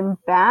Moon and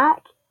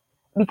Back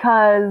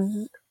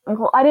because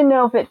I didn't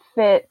know if it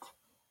fit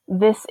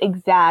this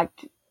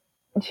exact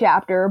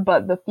chapter,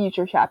 but the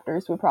future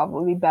chapters would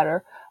probably be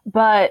better.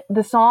 But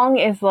the song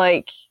is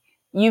like,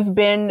 you've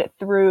been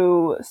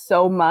through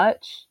so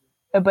much,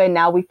 but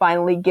now we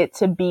finally get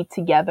to be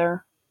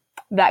together.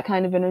 That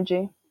kind of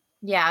energy.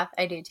 Yeah,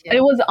 I do too.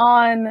 It was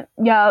on,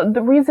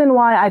 the reason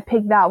why I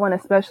picked that one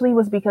especially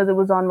was because it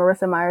was on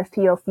Marissa Meyer's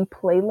TLC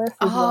playlist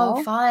as well.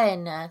 Oh,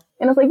 fun. And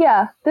I was like,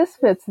 yeah, this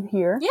fits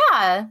here.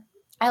 Yeah,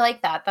 I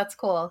like that. That's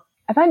cool.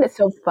 I find it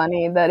so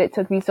funny that it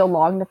took me so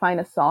long to find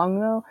a song,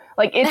 though.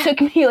 Like, it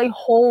took me, like,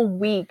 whole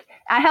week.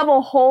 I have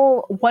a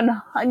whole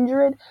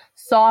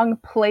 100-song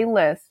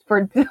playlist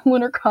for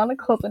Lunar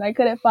Chronicles, and I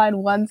couldn't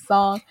find one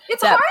song.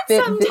 It's hard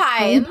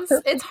sometimes.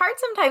 It's hard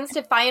sometimes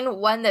to find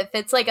one that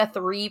fits, like, a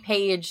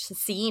 3-page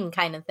scene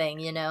kind of thing,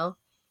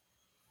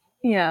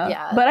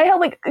 Yeah. But I have,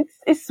 like,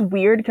 it's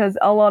weird because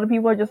a lot of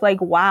people are just like,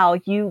 wow,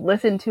 you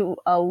listen to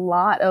a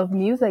lot of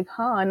music,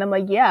 huh? And I'm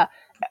like, yeah.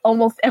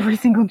 Almost every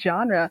single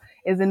genre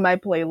is in my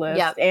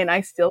playlist, and I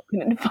still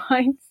couldn't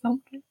find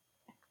something.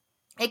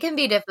 It can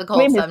be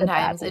difficult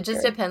sometimes. It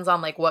just depends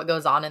on, like, what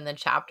goes on in the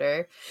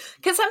chapter.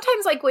 Because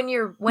sometimes, like,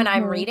 when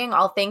I'm reading,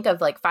 I'll think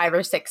of, like, 5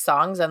 or 6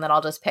 songs, and then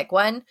I'll just pick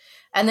one.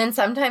 And then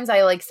sometimes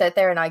I, like, sit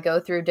there and I go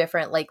through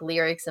different, like,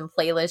 lyrics and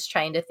playlists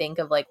trying to think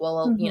of, like,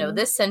 well,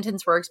 this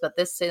sentence works, but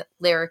this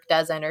lyric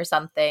doesn't or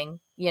something,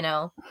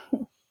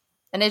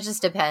 And it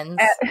just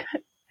depends.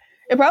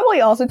 It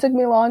probably also took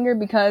me longer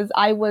because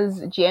I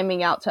was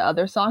jamming out to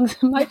other songs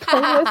in my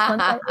playlist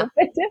once I opened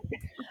it.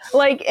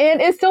 Like,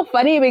 and it's so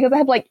funny because I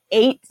have like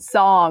 8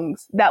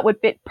 songs that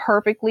would fit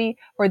perfectly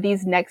for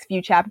these next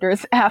few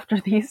chapters after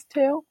these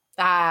 2.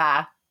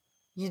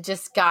 You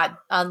just got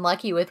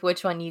unlucky with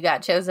which one you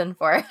got chosen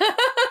for.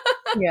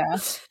 Yeah.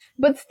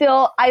 But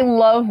still, I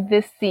love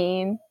this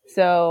scene,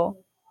 so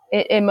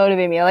it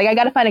motivated me. Like, I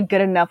gotta find a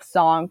good enough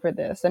song for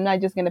this. I'm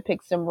not just gonna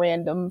pick some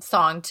random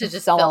song to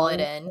just fill it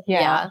in.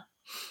 Yeah.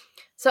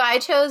 So I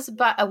chose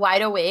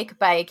Wide Awake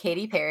by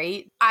Katy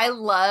Perry. I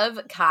love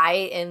Kai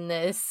in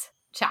this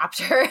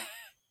chapter.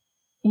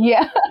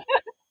 Yeah.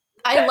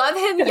 I love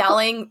him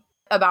yelling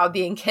about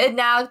being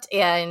kidnapped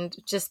and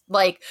just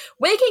like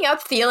waking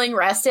up feeling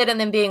rested and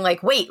then being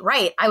like, wait,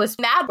 right, I was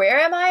mad. Where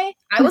am I?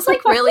 I was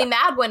like really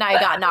mad when I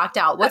got knocked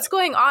out. What's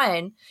going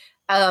on?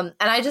 And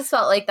I just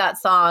felt like that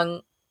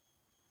song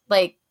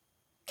like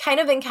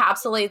kind of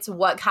encapsulates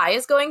what Kai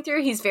is going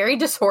through. He's very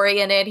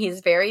disoriented.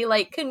 He's very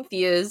like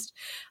confused.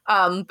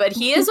 But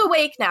he is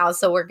awake now,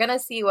 so we're gonna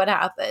see what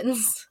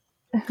happens.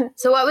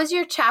 So what was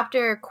your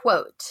chapter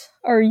quote?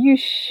 Or you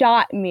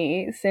shot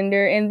me,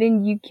 Cinder, and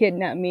then you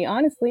kidnapped me.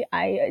 Honestly,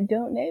 I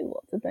don't know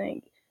what to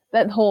think.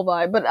 That whole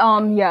vibe. But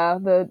yeah,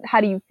 the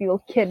how do you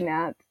feel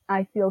kidnapped?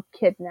 I feel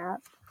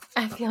kidnapped.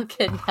 I feel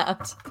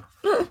kidnapped.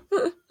 Cause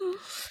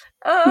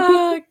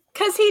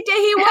he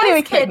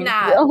was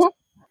kidnapped.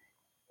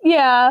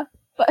 Yeah.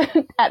 But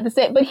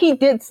he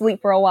did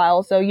sleep for a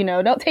while, so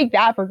don't take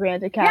that for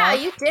granted, Kai. Yeah,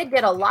 you did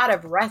get a lot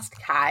of rest,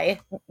 Kai.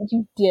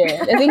 You did.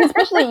 I think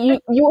especially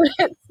you were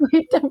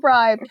sleep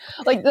deprived.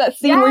 Like that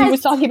scene where he was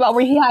talking about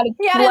where he had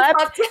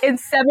slept in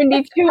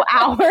 72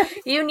 hours.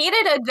 You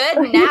needed a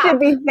good nap. You should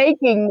be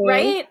thanking me.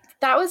 Right?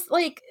 That was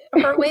like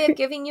her way of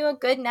giving you a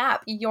good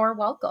nap. You're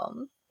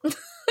welcome.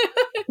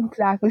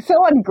 Exactly.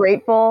 So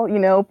ungrateful,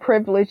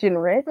 privileged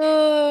and rich.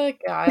 Oh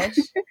gosh.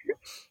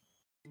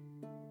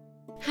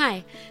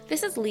 Hi,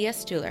 this is Leah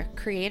Stuhler,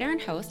 creator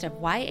and host of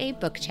YA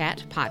Book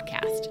Chat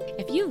podcast.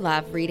 If you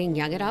love reading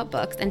young adult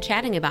books and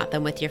chatting about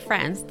them with your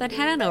friends, then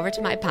head on over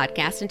to my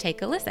podcast and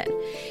take a listen.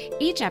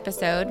 Each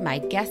episode, my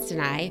guest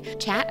and I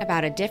chat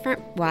about a different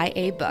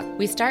YA book.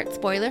 We start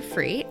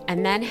spoiler-free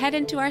and then head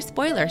into our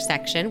spoiler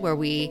section where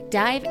we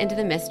dive into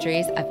the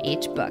mysteries of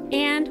each book.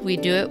 And we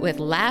do it with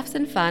laughs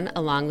and fun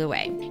along the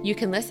way. You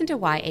can listen to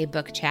YA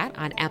Book Chat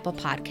on Apple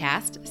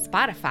Podcast,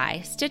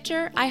 Spotify,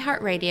 Stitcher,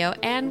 iHeartRadio,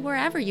 and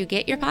wherever you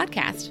get your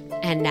podcast.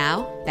 And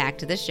now, back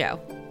to the show.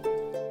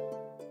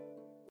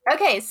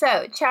 Okay,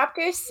 so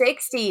chapter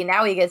 60.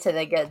 Now we get to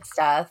the good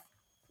stuff.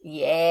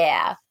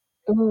 Yeah.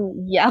 Ooh,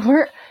 yeah,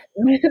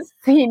 this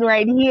scene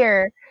right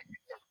here.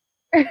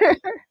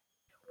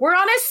 We're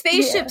on a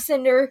spaceship,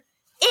 Cinder.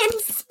 In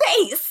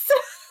space!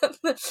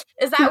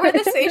 Is that where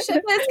the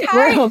spaceship is, Kai?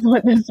 Where else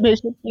would the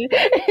spaceship be?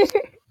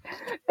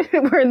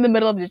 We're in the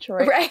middle of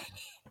Detroit. Right.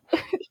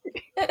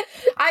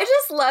 I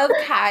just love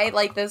Kai,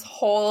 like, this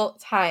whole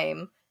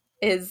time.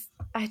 Anyways.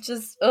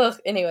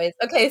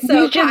 Okay,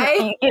 so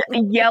Kai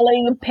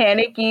yelling,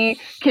 panicky,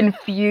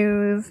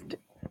 confused.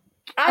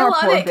 I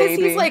love it because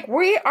he's like,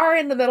 we are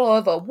in the middle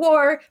of a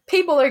war.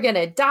 People are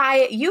gonna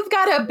die. You've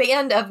got a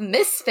band of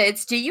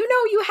misfits. Do you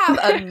know you have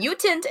a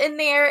mutant in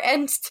there?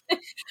 And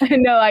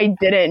no, I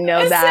didn't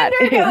know that.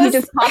 He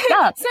just popped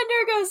up.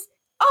 Cinder goes,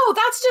 oh,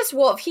 that's just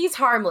Wolf. He's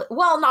harmless.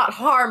 Well, not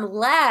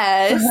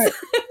harmless.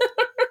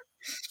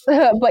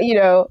 But,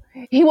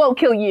 he won't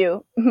kill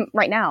you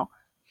right now.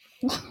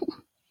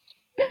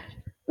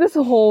 This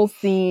whole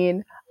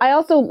scene, I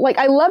also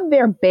I love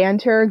their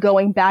banter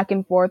going back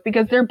and forth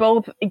because they're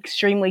both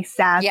extremely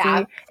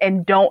sassy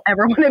and don't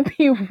ever want to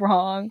be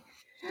wrong.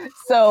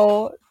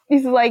 So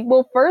he's like,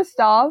 well, first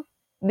off,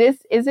 this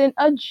isn't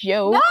a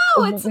joke. No,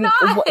 it's not.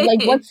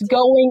 What's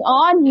going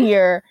on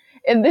here?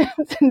 And then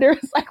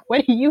Cinder's like,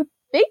 what do you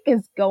think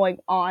is going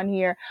on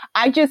here?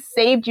 I just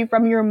saved you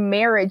from your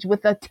marriage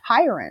with a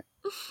tyrant.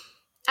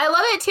 I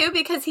love it too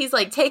because he's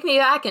like, take me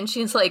back, and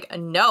she's like,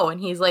 no, and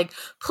he's like,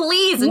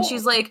 please, and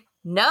she's like,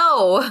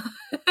 no.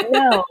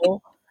 No.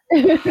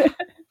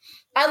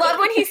 I love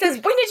when he says,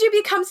 when did you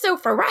become so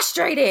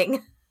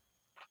frustrating?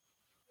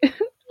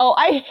 Oh,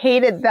 I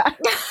hated that.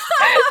 No,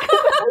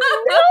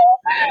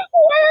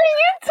 why are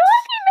you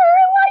talking to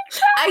her like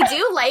that? I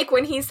do like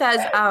when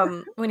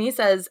he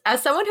says,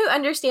 as someone who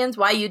understands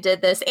why you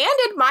did this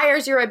and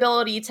admires your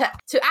ability to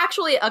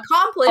actually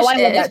accomplish I love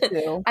that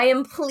too. I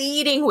am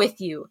pleading with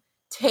you.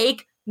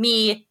 Take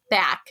me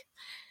back.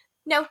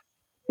 No.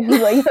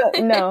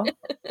 No.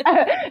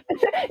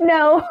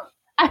 No,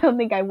 I don't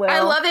think I will.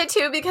 I love it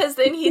too because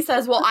then he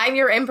says, well, I'm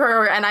your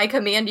emperor and I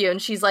command you.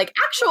 And she's like,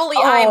 actually,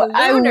 I'm Lunar.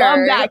 I love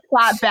that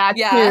clap back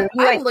too.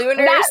 I'm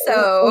Lunar,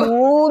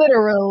 so.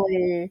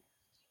 Literally.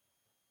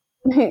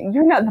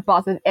 You're not the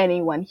boss of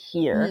anyone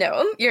here.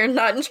 No, you're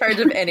not in charge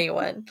of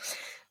anyone.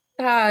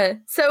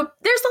 So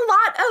there's a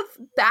lot of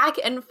back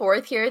and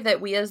forth here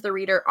that we as the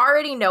reader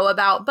already know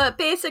about, but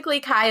basically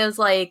Kai is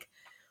like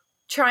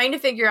trying to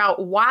figure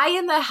out why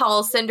in the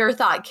hell Cinder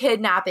thought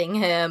kidnapping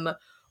him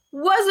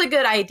was a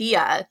good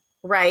idea,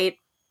 right?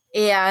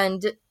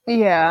 And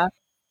yeah.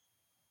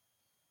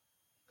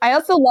 I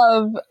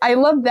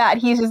love that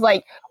he's just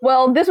like,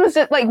 well, this was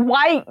just like,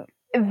 why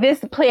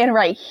this plan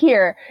right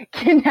here,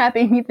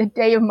 kidnapping me the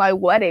day of my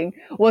wedding,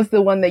 was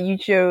the one that you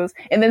chose.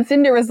 And then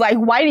Cinder was like,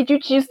 why did you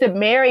choose to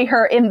marry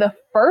her in the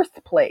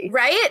first place?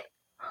 Right?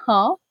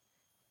 Huh?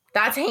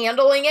 That's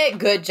handling it.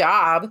 Good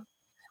job.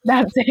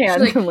 That's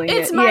handling it.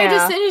 It's my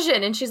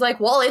decision. And she's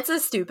like, well, it's a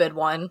stupid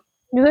one.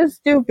 It's a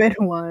stupid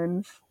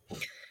one.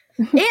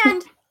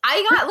 And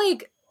I got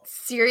like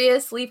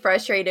seriously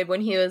frustrated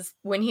when he was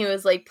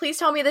like, please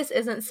tell me this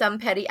isn't some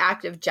petty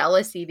act of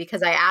jealousy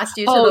because I asked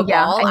you to the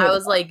ball. I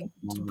was like,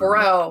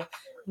 bro,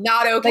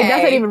 not okay. Like,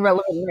 that's not even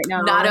relevant right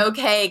now. Not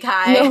okay,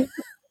 Kai. No,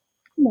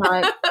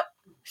 not.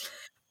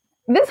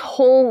 This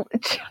whole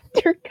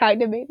chapter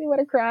kind of made me want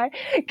to cry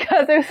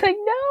because I was like,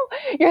 no,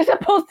 you're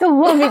supposed to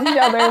love each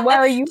other. Why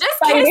are you just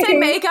fighting? kiss and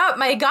make up?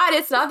 My God,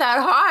 it's not that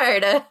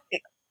hard.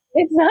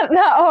 It's not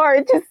that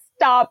hard. Just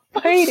stop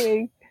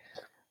fighting.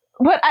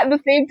 But at the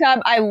same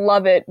time, I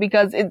love it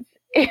because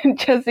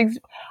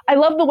I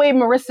love the way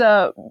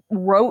Marissa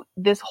wrote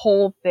this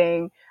whole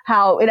thing,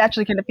 how it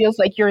actually kind of feels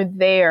like you're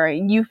there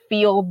and you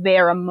feel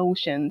their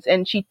emotions,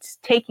 and she's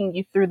taking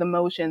you through the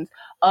motions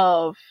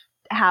of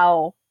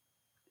how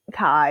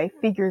Kai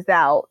figures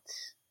out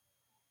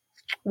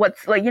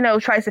what's like,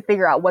 tries to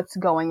figure out what's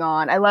going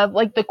on. I love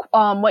like the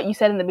what you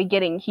said in the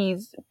beginning,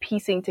 he's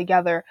piecing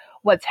together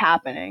what's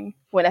happening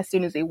as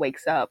soon as he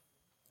wakes up.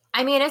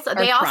 I mean,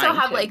 they also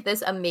have like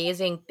this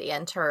amazing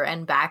banter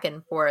and back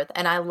and forth,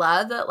 and I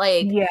love that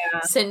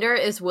Cinder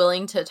is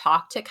willing to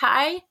talk to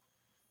Kai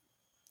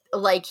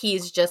like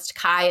he's just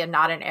Kai and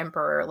not an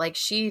emperor. Like,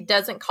 she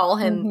doesn't call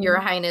him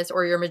Your Highness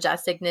or Your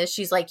Majesticness.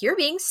 She's like, you're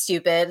being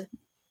stupid,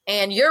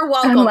 and you're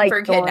welcome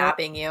for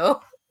kidnapping you.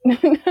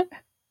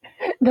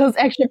 Those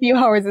extra few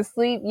hours of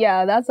sleep,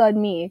 yeah, that's on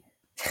me.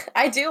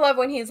 I do love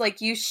when he's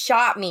like, you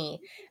shot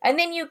me, and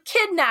then you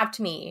kidnapped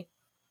me.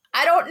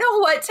 I don't know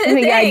what to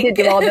think. Yeah, I did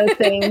do all those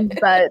things,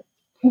 but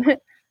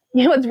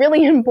what's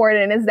really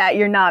important is that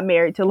you're not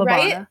married to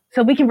Levana. Right?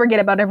 So we can forget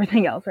about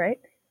everything else, right?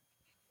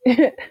 Well,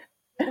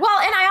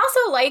 and I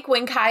also like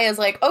when Kai is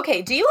like,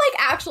 okay, do you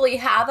like actually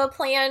have a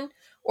plan?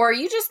 Or are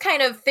you just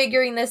kind of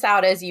figuring this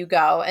out as you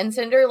go? And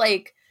Cinder,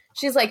 like,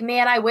 she's like,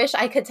 man, I wish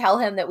I could tell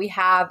him that we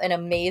have an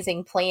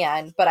amazing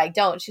plan, but I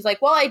don't. She's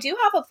like, well, I do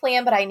have a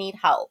plan, but I need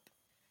help.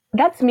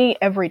 That's me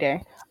every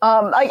day.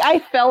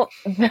 I felt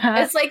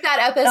that. It's like that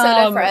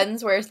episode of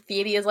Friends where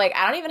Phoebe is like,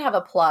 I don't even have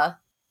a plot.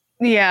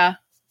 Yeah.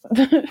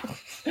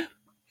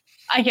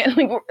 I get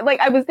like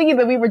I was thinking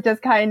that we were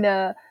just kind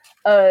of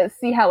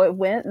see how it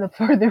went the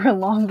further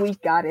along we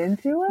got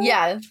into it.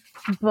 Yeah.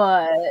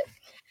 But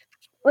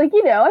like,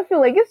 I feel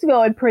like it's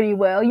going pretty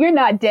well. You're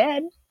not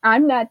dead.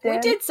 I'm not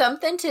dead. We did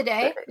something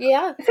today.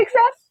 Yeah. Success.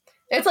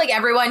 It's like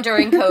everyone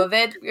during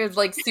COVID, you're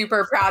like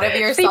super proud of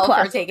yourself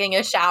for taking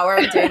a shower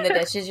and doing the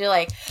dishes. You're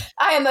like,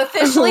 I am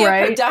officially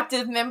a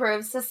productive member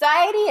of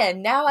society,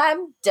 and now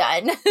I'm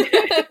done.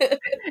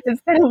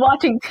 Instead of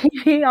watching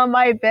TV on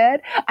my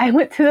bed, I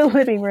went to the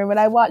living room and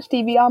I watched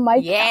TV on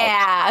my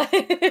couch.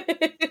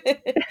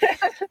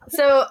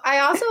 So I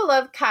also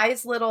love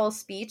Kai's little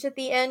speech at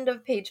the end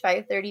of page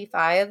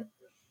 535.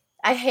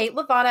 I hate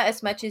Levana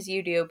as much as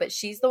you do, but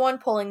she's the one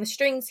pulling the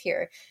strings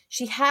here.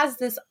 She has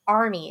this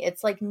army.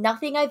 It's like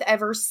nothing I've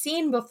ever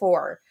seen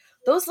before.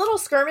 Those little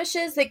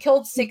skirmishes that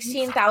killed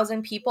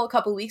 16,000 people a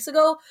couple weeks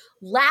ago,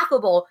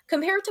 laughable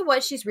compared to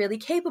what she's really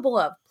capable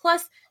of.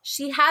 Plus,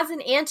 she has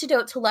an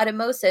antidote to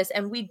letimosis,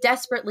 and we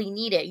desperately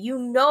need it. You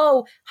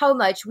know how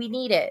much we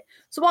need it.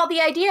 So while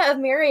the idea of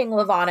marrying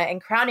Levana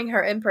and crowning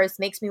her empress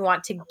makes me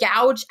want to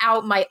gouge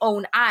out my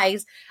own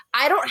eyes,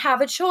 I don't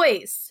have a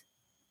choice.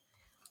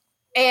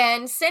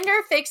 And Cinder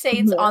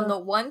fixates on the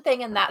one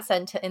thing in that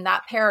in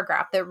that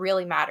paragraph that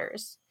really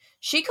matters.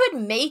 She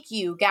could make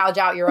you gouge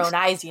out your own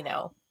eyes,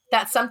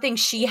 That's something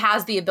she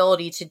has the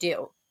ability to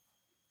do.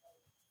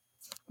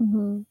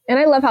 Mm-hmm. And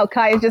I love how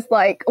Kai is just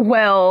like,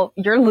 well,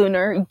 you're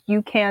Lunar,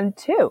 you can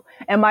too.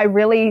 Am I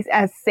really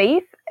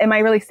safe? Am I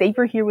really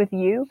safer here with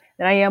you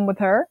than I am with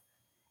her?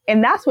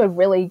 And that's what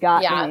really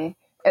got me.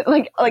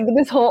 Like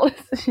this whole,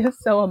 it's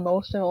just so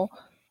emotional.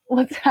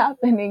 What's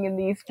happening in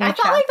these few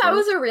chapters. Like that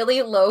was a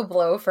really low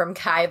blow from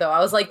Kai, though. I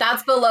was like,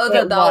 that's below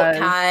the belt,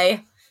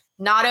 Kai.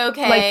 Not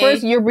okay. Like,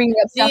 first you're bringing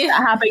up stuff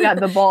that happened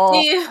at the ball,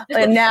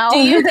 and now... Do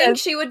you think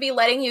she would be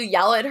letting you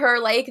yell at her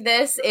like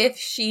this if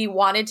she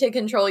wanted to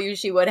control you?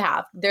 She would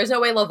have. There's no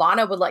way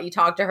Levana would let you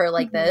talk to her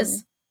like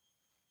this.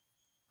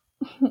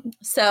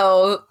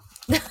 So...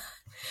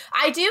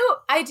 I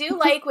do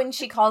like when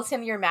she calls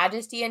him Your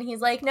Majesty, and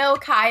he's like, no,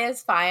 Kai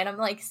is fine. I'm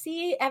like,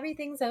 see,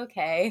 everything's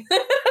okay.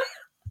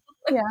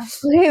 Yeah.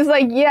 He's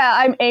like, yeah,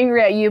 I'm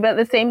angry at you, but at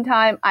the same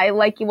time, I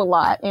like you a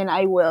lot, and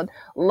I would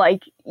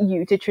like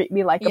you to treat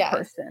me like a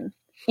person,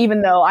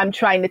 even though I'm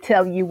trying to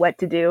tell you what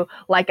to do,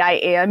 like I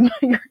am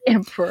your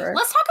emperor.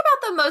 Let's talk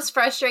about the most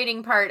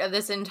frustrating part of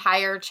this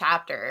entire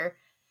chapter.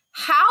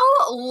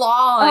 How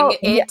long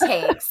it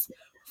takes,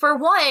 for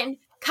one,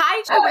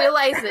 Kai to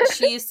realize that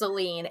she's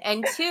Celine,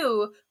 and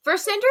two, for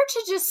Cinder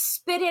to just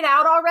spit it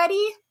out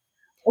already.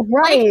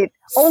 Right. Like,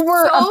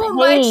 Over so a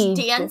much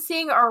page.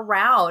 dancing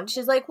around.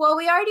 She's like, well,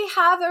 we already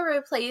have a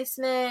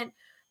replacement.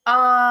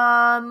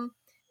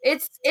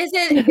 Is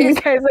it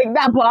Because like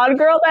that blonde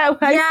girl that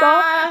I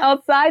saw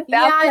outside,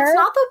 that's her. it's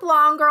not the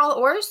blonde girl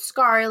or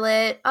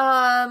Scarlet.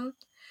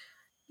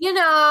 You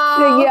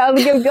know. Yeah, I'll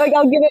give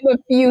it a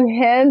few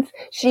hints.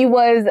 She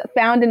was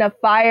found in a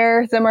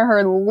fire. Some of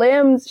her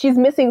limbs, she's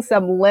missing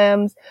some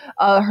limbs.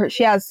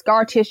 She has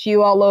scar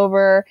tissue all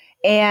over,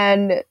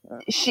 and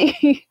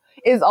she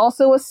is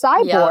also a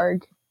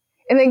cyborg. Yep.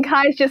 And then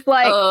Kai's just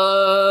like,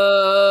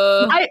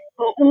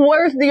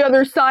 where's the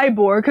other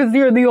cyborg? Because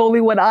you're the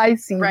only one I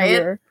see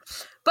here.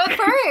 But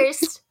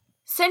first,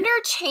 Cinder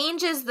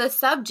changes the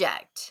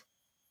subject.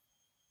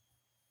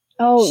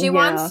 She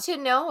wants to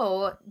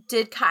know,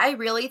 did Kai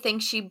really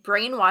think she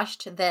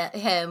brainwashed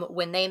him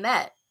when they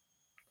met?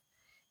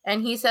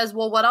 And he says,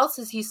 well, what else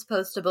is he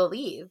supposed to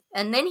believe?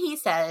 And then he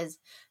says,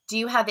 do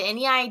you have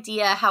any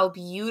idea how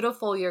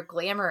beautiful your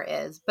glamour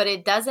is? But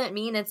it doesn't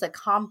mean it's a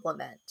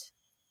compliment.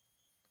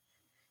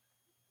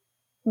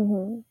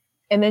 Mm-hmm.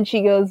 And then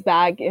she goes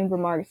back and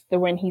remarks to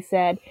when he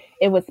said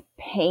it was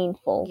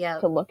painful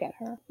to look at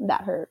her.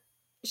 That hurt.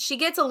 She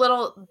gets a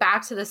little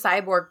back to the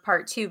cyborg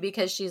part too,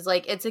 because she's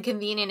like, it's a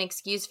convenient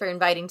excuse for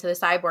inviting to the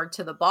cyborg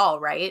to the ball,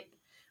 right?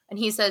 And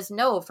he says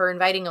no, for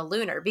inviting a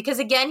Lunar, because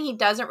again, he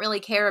doesn't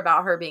really care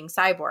about her being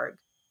cyborg.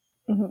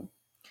 Mm-hmm.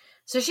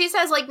 So she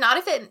says, like,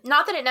 not that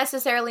it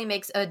necessarily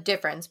makes a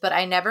difference, but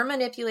I never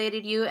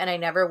manipulated you and I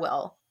never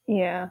will.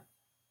 Yeah.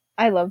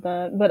 I love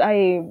that. But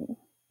I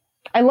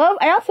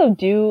also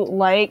do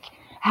like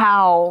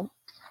how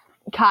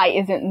Kai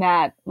isn't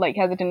that like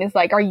hesitant. It's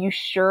like, are you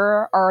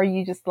sure, or are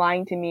you just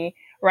lying to me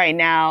right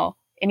now?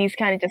 And he's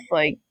kind of just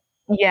like,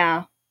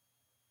 yeah.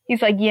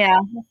 He's like, yeah,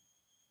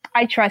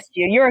 I trust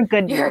you. You're a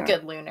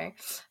good Lunar.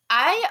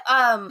 I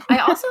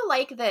also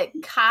like that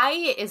Kai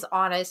is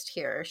honest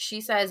here.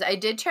 She says, I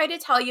did try to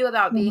tell you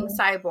about being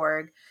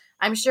cyborg.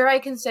 I'm sure I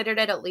considered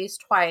it at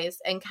least twice.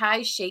 And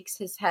Kai shakes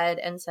his head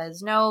and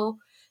says, no,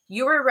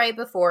 you were right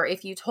before.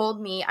 If you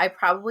told me, I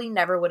probably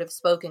never would have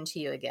spoken to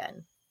you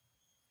again.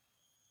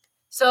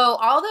 So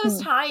all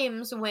those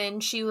times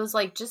when she was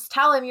like, just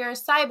tell him you're a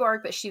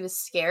cyborg, but she was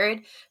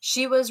scared,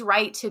 she was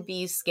right to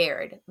be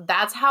scared.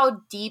 That's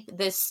how deep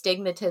this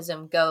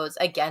stigmatism goes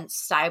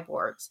against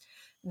cyborgs.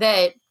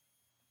 That,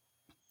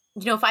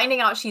 you know,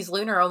 finding out she's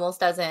Lunar almost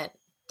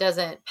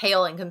doesn't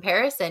pale in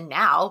comparison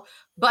now,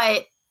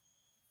 but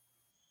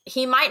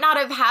he might not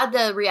have had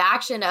the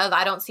reaction of,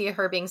 I don't see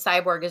her being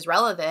cyborg as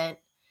relevant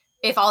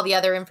if all the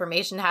other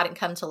information hadn't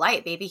come to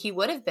light. Maybe he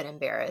would have been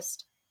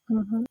embarrassed.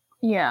 Mm-hmm.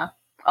 Yeah.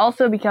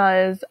 Also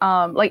because,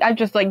 like, I'm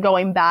just, like,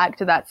 going back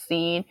to that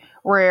scene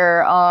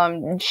where,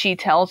 she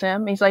tells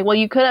him, he's like, well,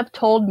 you could have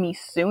told me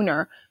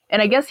sooner.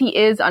 And I guess he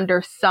is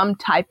under some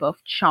type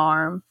of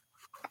charm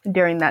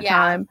during that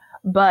time.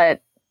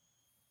 But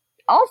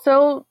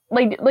also,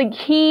 like,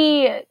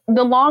 the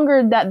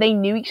longer that they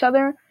knew each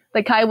other,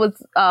 like, Kai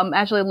was,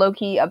 actually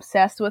low-key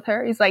obsessed with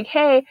her. He's like,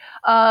 hey,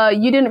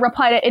 you didn't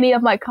reply to any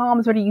of my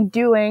comms. What are you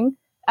doing?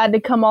 I had to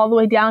come all the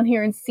way down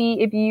here and see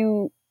if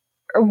you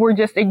were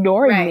just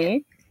ignoring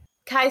me.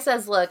 Kai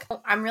says, look,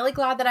 I'm really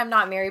glad that I'm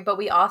not married, but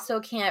we also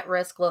can't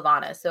risk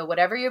Levana. So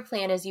whatever your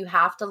plan is, you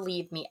have to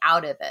leave me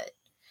out of it.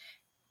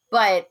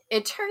 But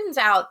it turns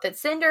out that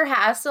Cinder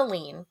has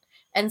Celine,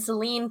 and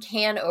Celine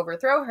can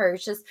overthrow her.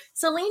 It's just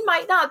Celine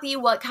might not be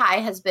what Kai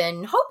has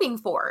been hoping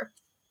for.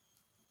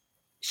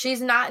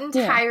 She's not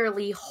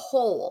entirely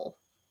whole.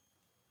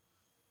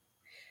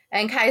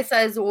 And Kai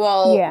says,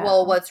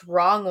 well, what's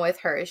wrong with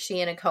her? Is she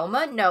in a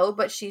coma? No,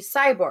 but she's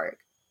cyborg.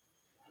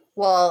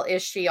 Well,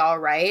 is she all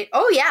right?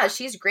 Oh, yeah,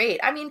 she's great.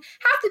 I mean,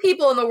 half the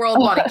people in the world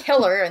want to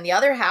kill her, and the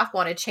other half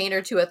want to chain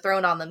her to a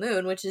throne on the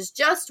moon, which is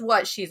just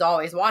what she's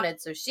always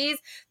wanted. So she's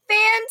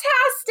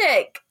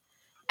fantastic.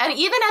 And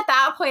even at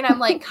that point, I'm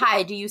like,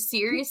 Kai, do you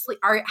seriously?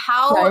 Are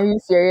you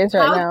serious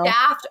right now? How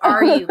daft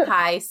are you,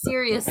 Kai?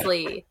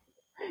 Seriously.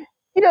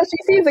 You know, she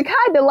seems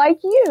kind of like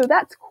you.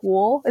 That's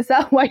cool. Is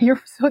that why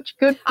you're such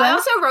good friends? I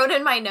also wrote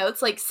in my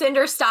notes, like,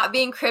 Cinder, stop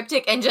being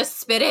cryptic and just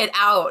spit it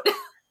out.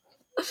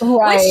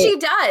 Right. Which she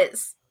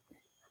does.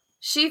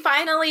 She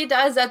finally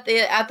does at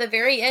the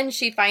very end.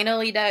 She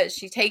finally does.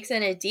 She takes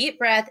in a deep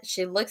breath.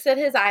 She looks at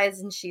his eyes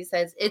and she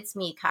says, it's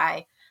me,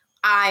 Kai.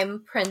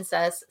 I'm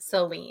Princess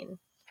Celine.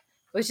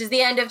 Which is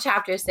the end of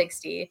chapter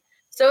 60.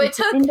 So it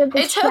took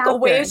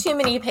way too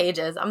many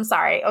pages. I'm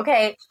sorry.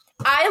 Okay.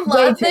 I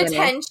love the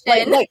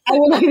tension. Like I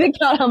would like to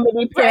count how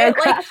many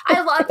paragraphs. Right? Like,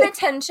 I love the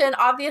tension.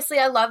 Obviously,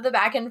 I love the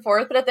back and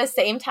forth, but at the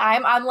same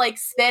time, I'm like,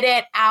 spit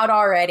it out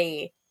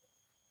already.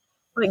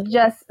 Like,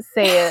 just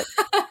say it.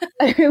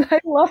 I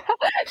love how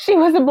she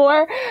was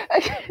more.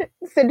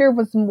 Cinder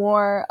was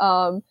more.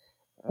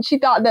 She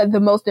thought that the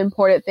most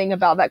important thing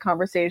about that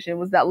conversation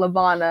was that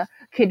Levana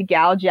could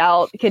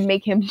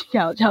make him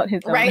gouge out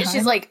his own right. eye.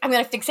 She's like, I'm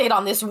gonna fixate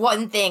on this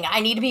one thing. I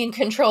need to be in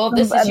control of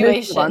this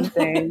situation. This one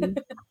thing.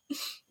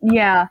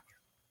 Yeah.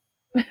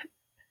 I'm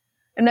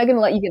not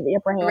gonna let you get the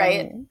upper hand.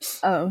 Right.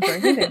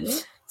 Sorry.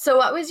 So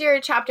what was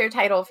your chapter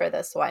title for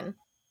this one?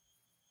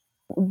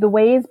 the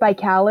ways by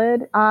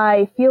Khaled,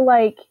 I feel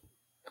like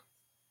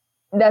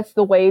that's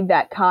the way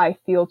that Kai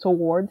feels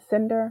towards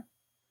Cinder.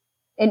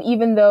 And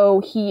even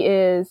though he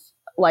is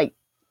like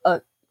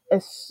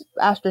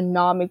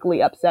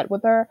astronomically upset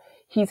with her,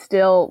 he's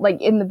still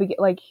like in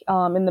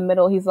the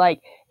middle, he's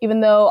like,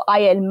 even though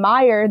I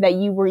admire that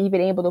you were even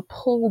able to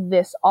pull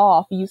this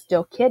off, you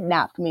still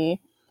kidnapped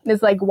me.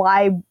 It's like,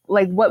 why,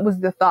 like, what was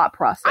the thought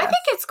process? I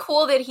think it's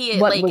cool that he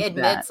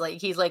admits,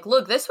 like, he's like,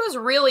 look, this was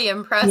really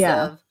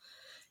impressive.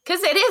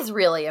 Because it is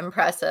really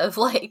impressive.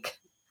 Like,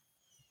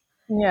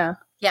 yeah.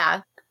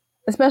 Yeah.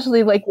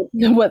 Especially like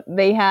what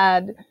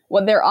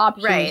their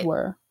options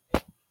were.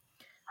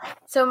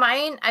 So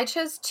mine, I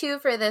chose 2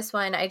 for this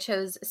one. I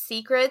chose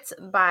Secrets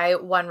by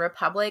One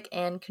Republic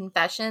and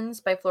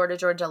Confessions by Florida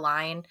Georgia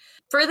Line.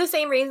 For the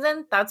same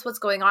reason, that's what's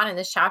going on in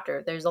this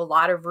chapter. There's a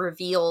lot of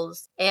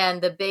reveals. And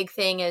the big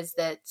thing is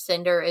that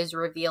Cinder is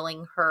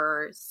revealing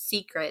her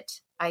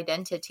secret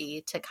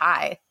identity to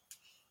Kai.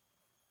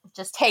 It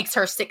just takes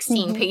her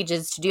 16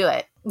 pages to do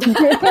it.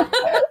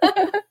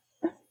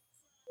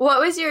 What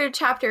was your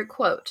chapter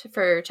quote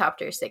for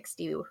chapter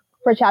 60?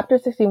 For chapter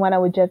 61, I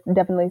would just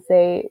definitely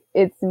say,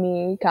 it's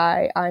me,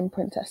 Kai, I'm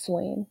Princess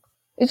Swain.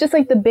 It's just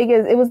like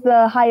it was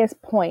the highest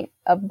point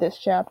of this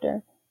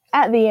chapter.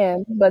 At the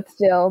end, but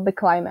still the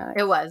climax.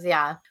 It was,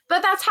 yeah.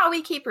 But that's how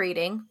we keep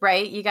reading,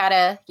 right? You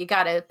gotta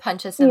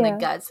punch us in the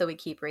gut so we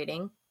keep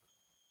reading.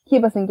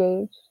 Keep us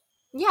engaged.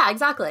 Yeah,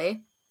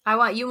 exactly.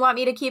 You want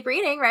me to keep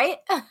reading, right?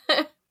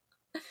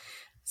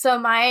 So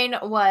mine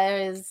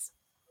was...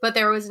 But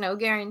there was no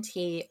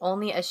guarantee,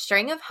 only a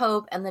string of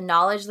hope and the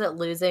knowledge that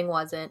losing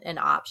wasn't an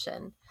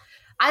option.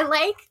 I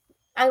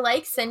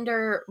like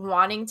Cinder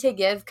wanting to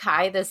give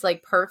Kai this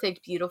like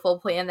perfect,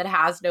 beautiful plan that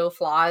has no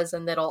flaws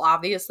and that'll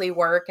obviously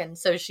work. And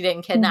so she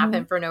didn't kidnap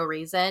him for no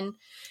reason.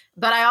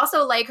 But I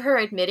also like her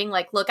admitting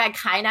like, look, I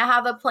kind of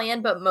have a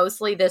plan, but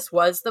mostly this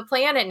was the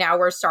plan. And now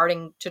we're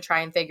starting to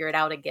try and figure it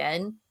out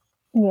again.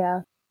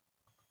 Yeah.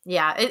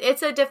 Yeah.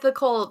 It's a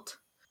difficult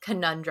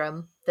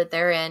conundrum that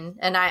they're in,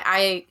 and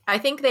I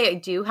think they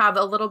do have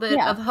a little bit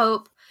of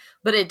hope,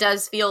 but it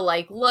does feel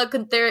like, look,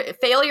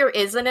 failure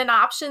isn't an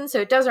option,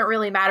 so it doesn't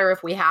really matter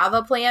if we have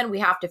a plan. We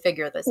have to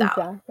figure this out.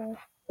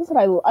 That's what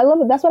I love.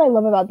 That's what I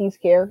love about these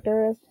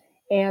characters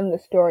and the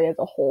story as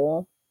a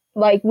whole.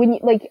 Like when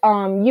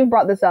you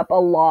brought this up a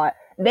lot.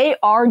 They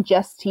are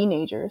just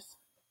teenagers,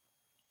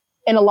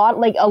 and a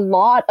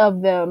lot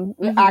of them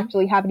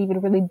actually haven't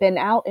even really been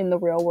out in the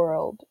real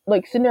world.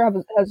 Like Cinder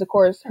has, of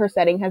course, her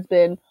setting has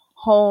been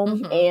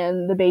home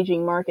and the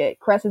Beijing market.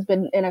 Cress has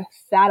been in a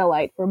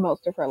satellite for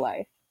most of her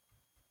life.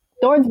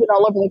 Thorn's been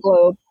all over the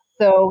globe,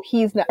 so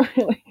he's not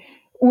really,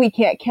 we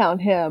can't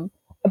count him.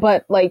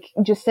 But like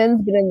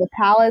Jacin's been in the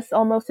palace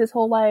almost his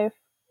whole life.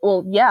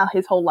 Well, yeah,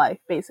 his whole life,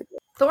 basically.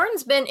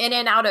 Thorn's been in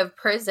and out of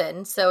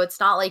prison, so it's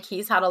not like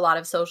he's had a lot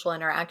of social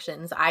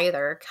interactions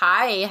either.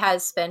 Kai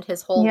has spent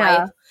his whole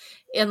life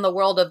in the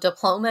world of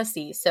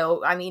diplomacy,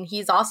 so, I mean,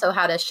 he's also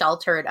had a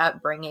sheltered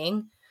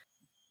upbringing.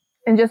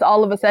 And just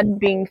all of a sudden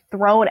being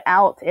thrown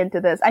out into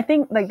this. I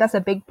think like that's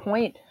a big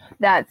point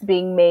that's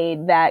being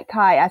made, that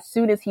Kai, as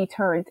soon as he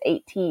turns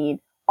 18,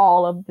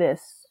 all of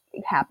this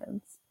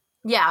happens.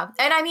 Yeah.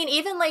 And I mean,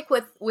 even like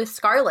with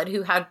Scarlet,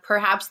 who had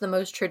perhaps the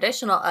most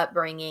traditional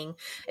upbringing,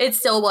 it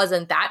still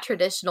wasn't that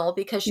traditional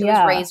because she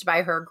was raised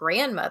by her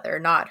grandmother,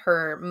 not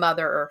her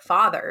mother or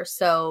father.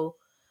 So.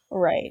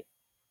 Right.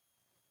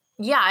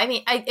 Yeah. I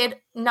mean,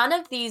 none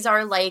of these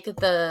are like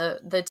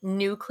the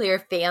nuclear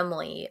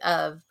family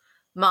of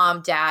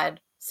mom, dad,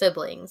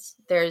 siblings.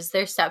 There's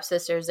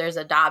stepsisters, there's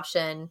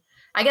adoption.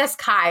 I guess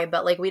Kai,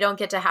 but like we don't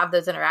get to have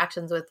those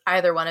interactions with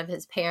either one of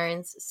his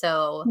parents.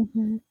 So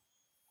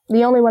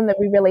the only one that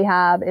we really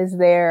have is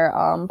their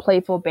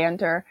playful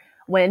banter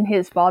when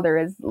his father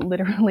is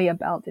literally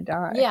about to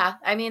die. Yeah,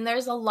 I mean,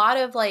 there's a lot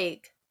of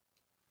like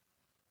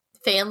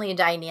family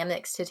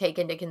dynamics to take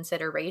into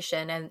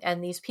consideration,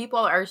 and these people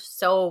are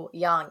so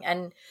young.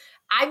 And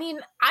I mean,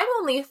 I'm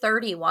only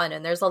 31,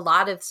 and there's a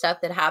lot of stuff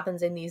that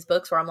happens in these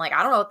books where I'm like,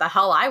 I don't know what the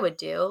hell I would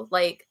do.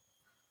 Like,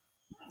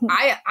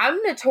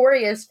 I'm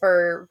notorious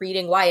for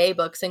reading YA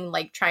books and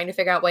like trying to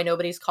figure out why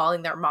nobody's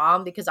calling their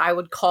mom, because I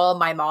would call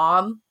my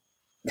mom.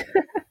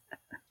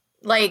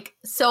 Like,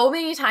 so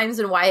many times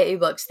in YA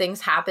books, things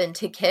happen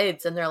to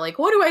kids and they're like,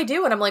 what do I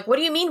do? And I'm like, what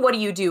do you mean, what do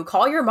you do?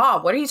 Call your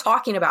mom. What are you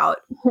talking about?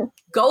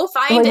 Go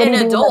find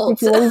an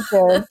adult.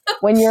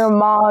 When your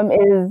mom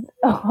is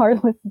a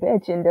heartless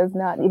bitch and does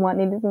not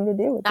want anything to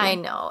do with it. I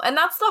know. And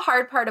that's the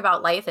hard part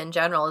about life in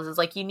general is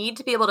like you need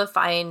to be able to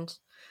find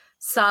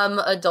some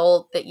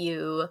adult that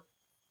you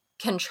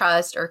can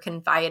trust or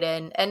confide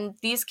in. And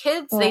these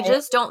kids, they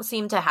just don't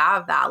seem to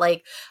have that.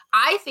 Like,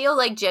 I feel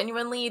like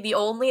genuinely the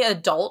only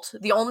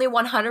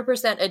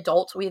 100%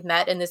 adult we've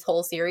met in this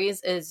whole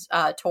series is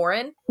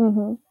Torin.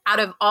 Out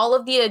of all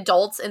of the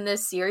adults in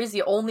this series,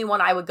 the only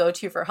one I would go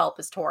to for help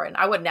is Torin.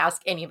 I wouldn't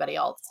ask anybody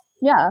else.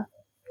 Yeah.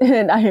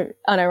 And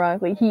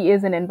unironically, he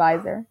is an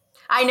advisor.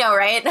 I know,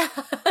 right? But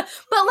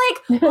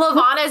like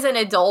Levana's an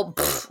adult,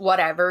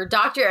 whatever.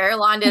 Dr.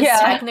 Erlon is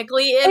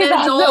technically an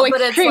adult, but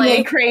it's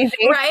like crazy,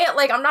 right?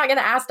 Like I'm not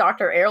gonna ask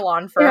Dr.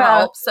 Erlon for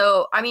help.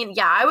 So I mean,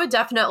 yeah, I would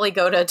definitely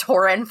go to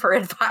Torin for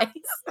advice.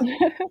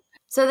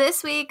 So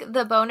this week,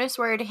 the bonus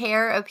word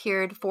hair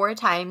appeared 4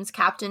 times,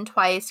 Captain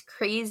twice,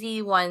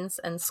 Crazy once,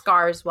 and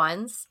Scars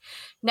once.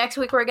 Next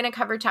week, we're going to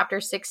cover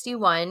chapter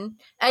 61.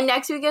 And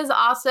next week is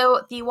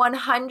also the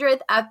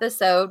 100th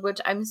episode, which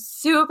I'm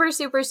super,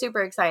 super,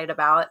 super excited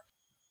about.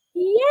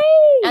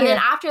 Yay! And then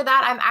after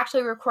that, I'm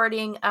actually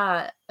recording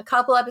a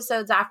couple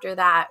episodes after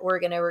that. We're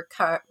going to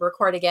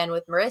record again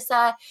with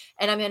Marissa.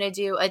 And I'm going to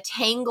do a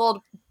Tangled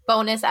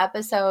bonus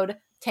episode,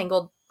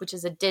 Tangled, which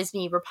is a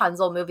Disney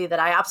Rapunzel movie that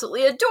I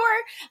absolutely adore.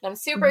 And I'm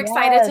super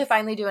excited to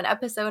finally do an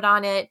episode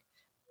on it.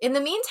 In the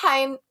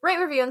meantime, rate,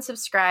 review, and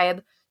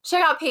subscribe.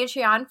 Check out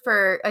Patreon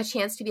for a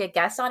chance to be a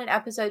guest on an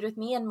episode with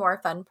me and more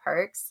fun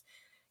perks.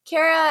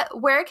 Kara,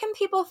 where can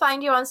people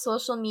find you on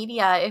social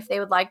media if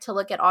they would like to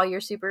look at all your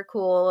super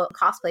cool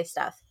cosplay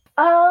stuff?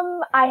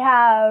 I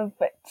have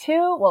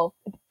 2, well,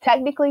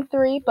 technically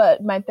 3,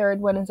 but my third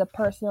one is a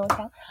personal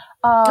account.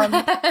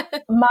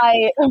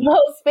 My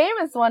most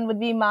famous one would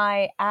be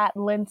my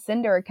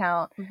 @LynCinder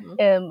account,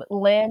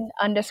 Lyn__.Cinder.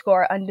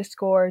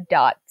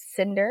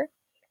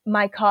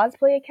 My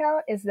cosplay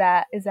account is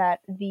at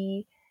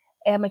the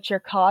Amateur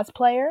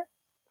Cosplayer.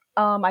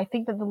 I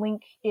think that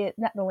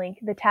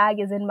the tag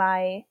is in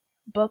my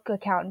book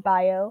account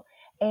bio.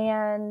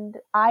 And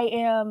I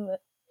am,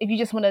 if you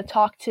just want to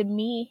talk to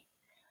me,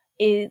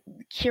 is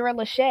Kira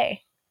Lachey.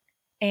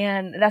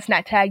 And that's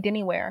not tagged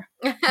anywhere.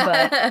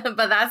 But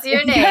that's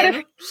your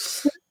name.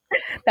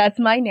 That's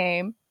my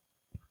name.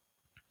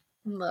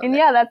 Love it.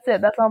 That's it.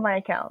 That's all my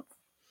accounts.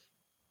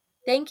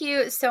 Thank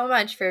you so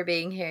much for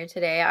being here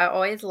today. I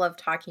always love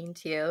talking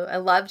to you. I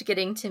loved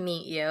getting to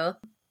meet you.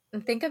 I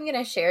think I'm going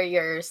to share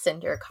your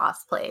Cinder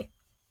cosplay.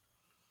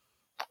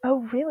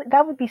 Oh, really?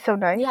 That would be so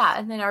nice. Yeah,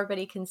 and then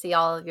everybody can see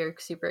all of your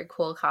super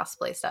cool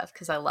cosplay stuff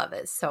because I love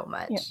it so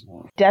much. Yeah.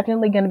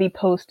 Definitely going to be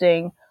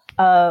posting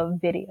a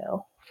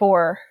video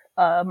for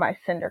my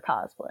Cinder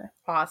cosplay.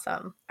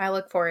 Awesome. I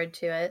look forward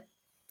to it.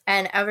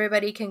 And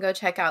everybody can go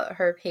check out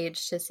her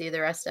page to see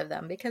the rest of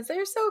them because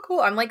they're so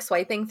cool. I'm like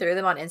swiping through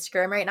them on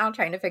Instagram right now,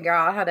 trying to figure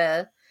out how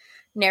to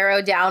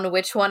narrow down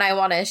which one I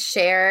want to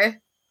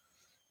share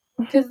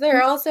because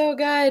they're all so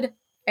good.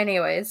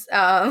 Anyways,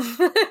 thank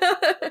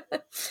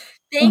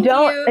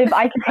you. If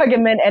I can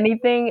recommend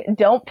anything,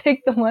 don't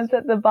pick the ones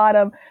at the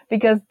bottom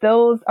because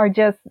those are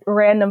just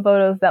random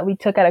photos that we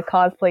took at a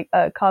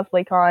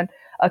cosplay con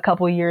a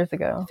couple years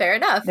ago. Fair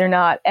enough. They're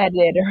not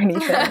edited or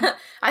anything.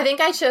 I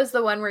think I chose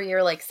the one where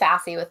you're like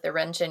sassy with the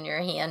wrench in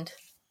your hand.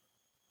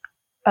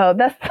 Oh,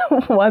 that's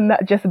the one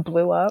that just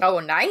blew up. Oh,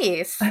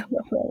 nice. I love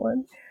that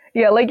one.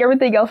 Yeah, like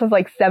everything else has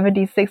like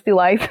 70, 60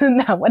 likes, and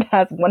that one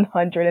has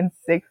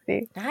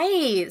 160.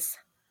 Nice.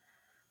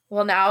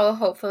 Well, now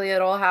hopefully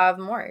it'll have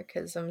more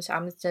because I'm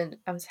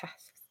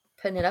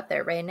putting it up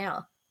there right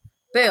now.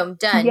 Boom,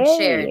 done, Yay.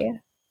 shared.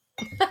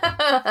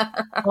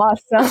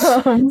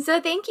 Awesome. So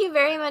thank you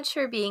very much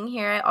for being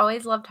here. I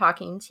always love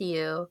talking to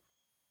you.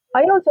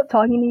 I always love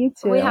talking to you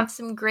too. We have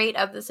some great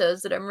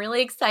episodes that I'm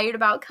really excited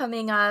about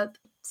coming up.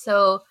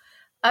 So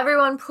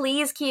everyone,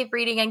 please keep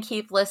reading and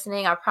keep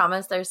listening. I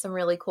promise there's some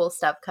really cool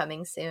stuff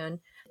coming soon.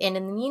 And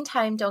in the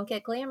meantime, don't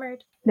get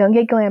glamored. Don't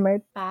get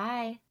glamored.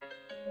 Bye.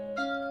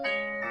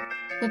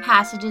 The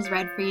passages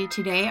read for you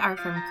today are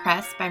from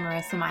Cress by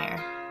Marissa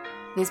Meyer.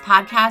 This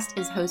podcast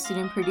is hosted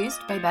and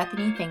produced by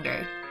Bethany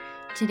Finger.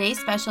 Today's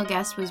special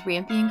guest was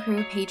Rampion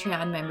Crew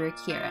Patreon member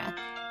Kira.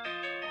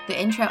 The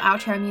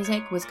intro-outro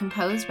music was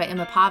composed by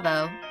Emma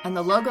Pavo, and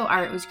the logo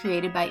art was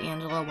created by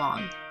Angela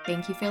Wong.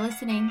 Thank you for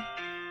listening.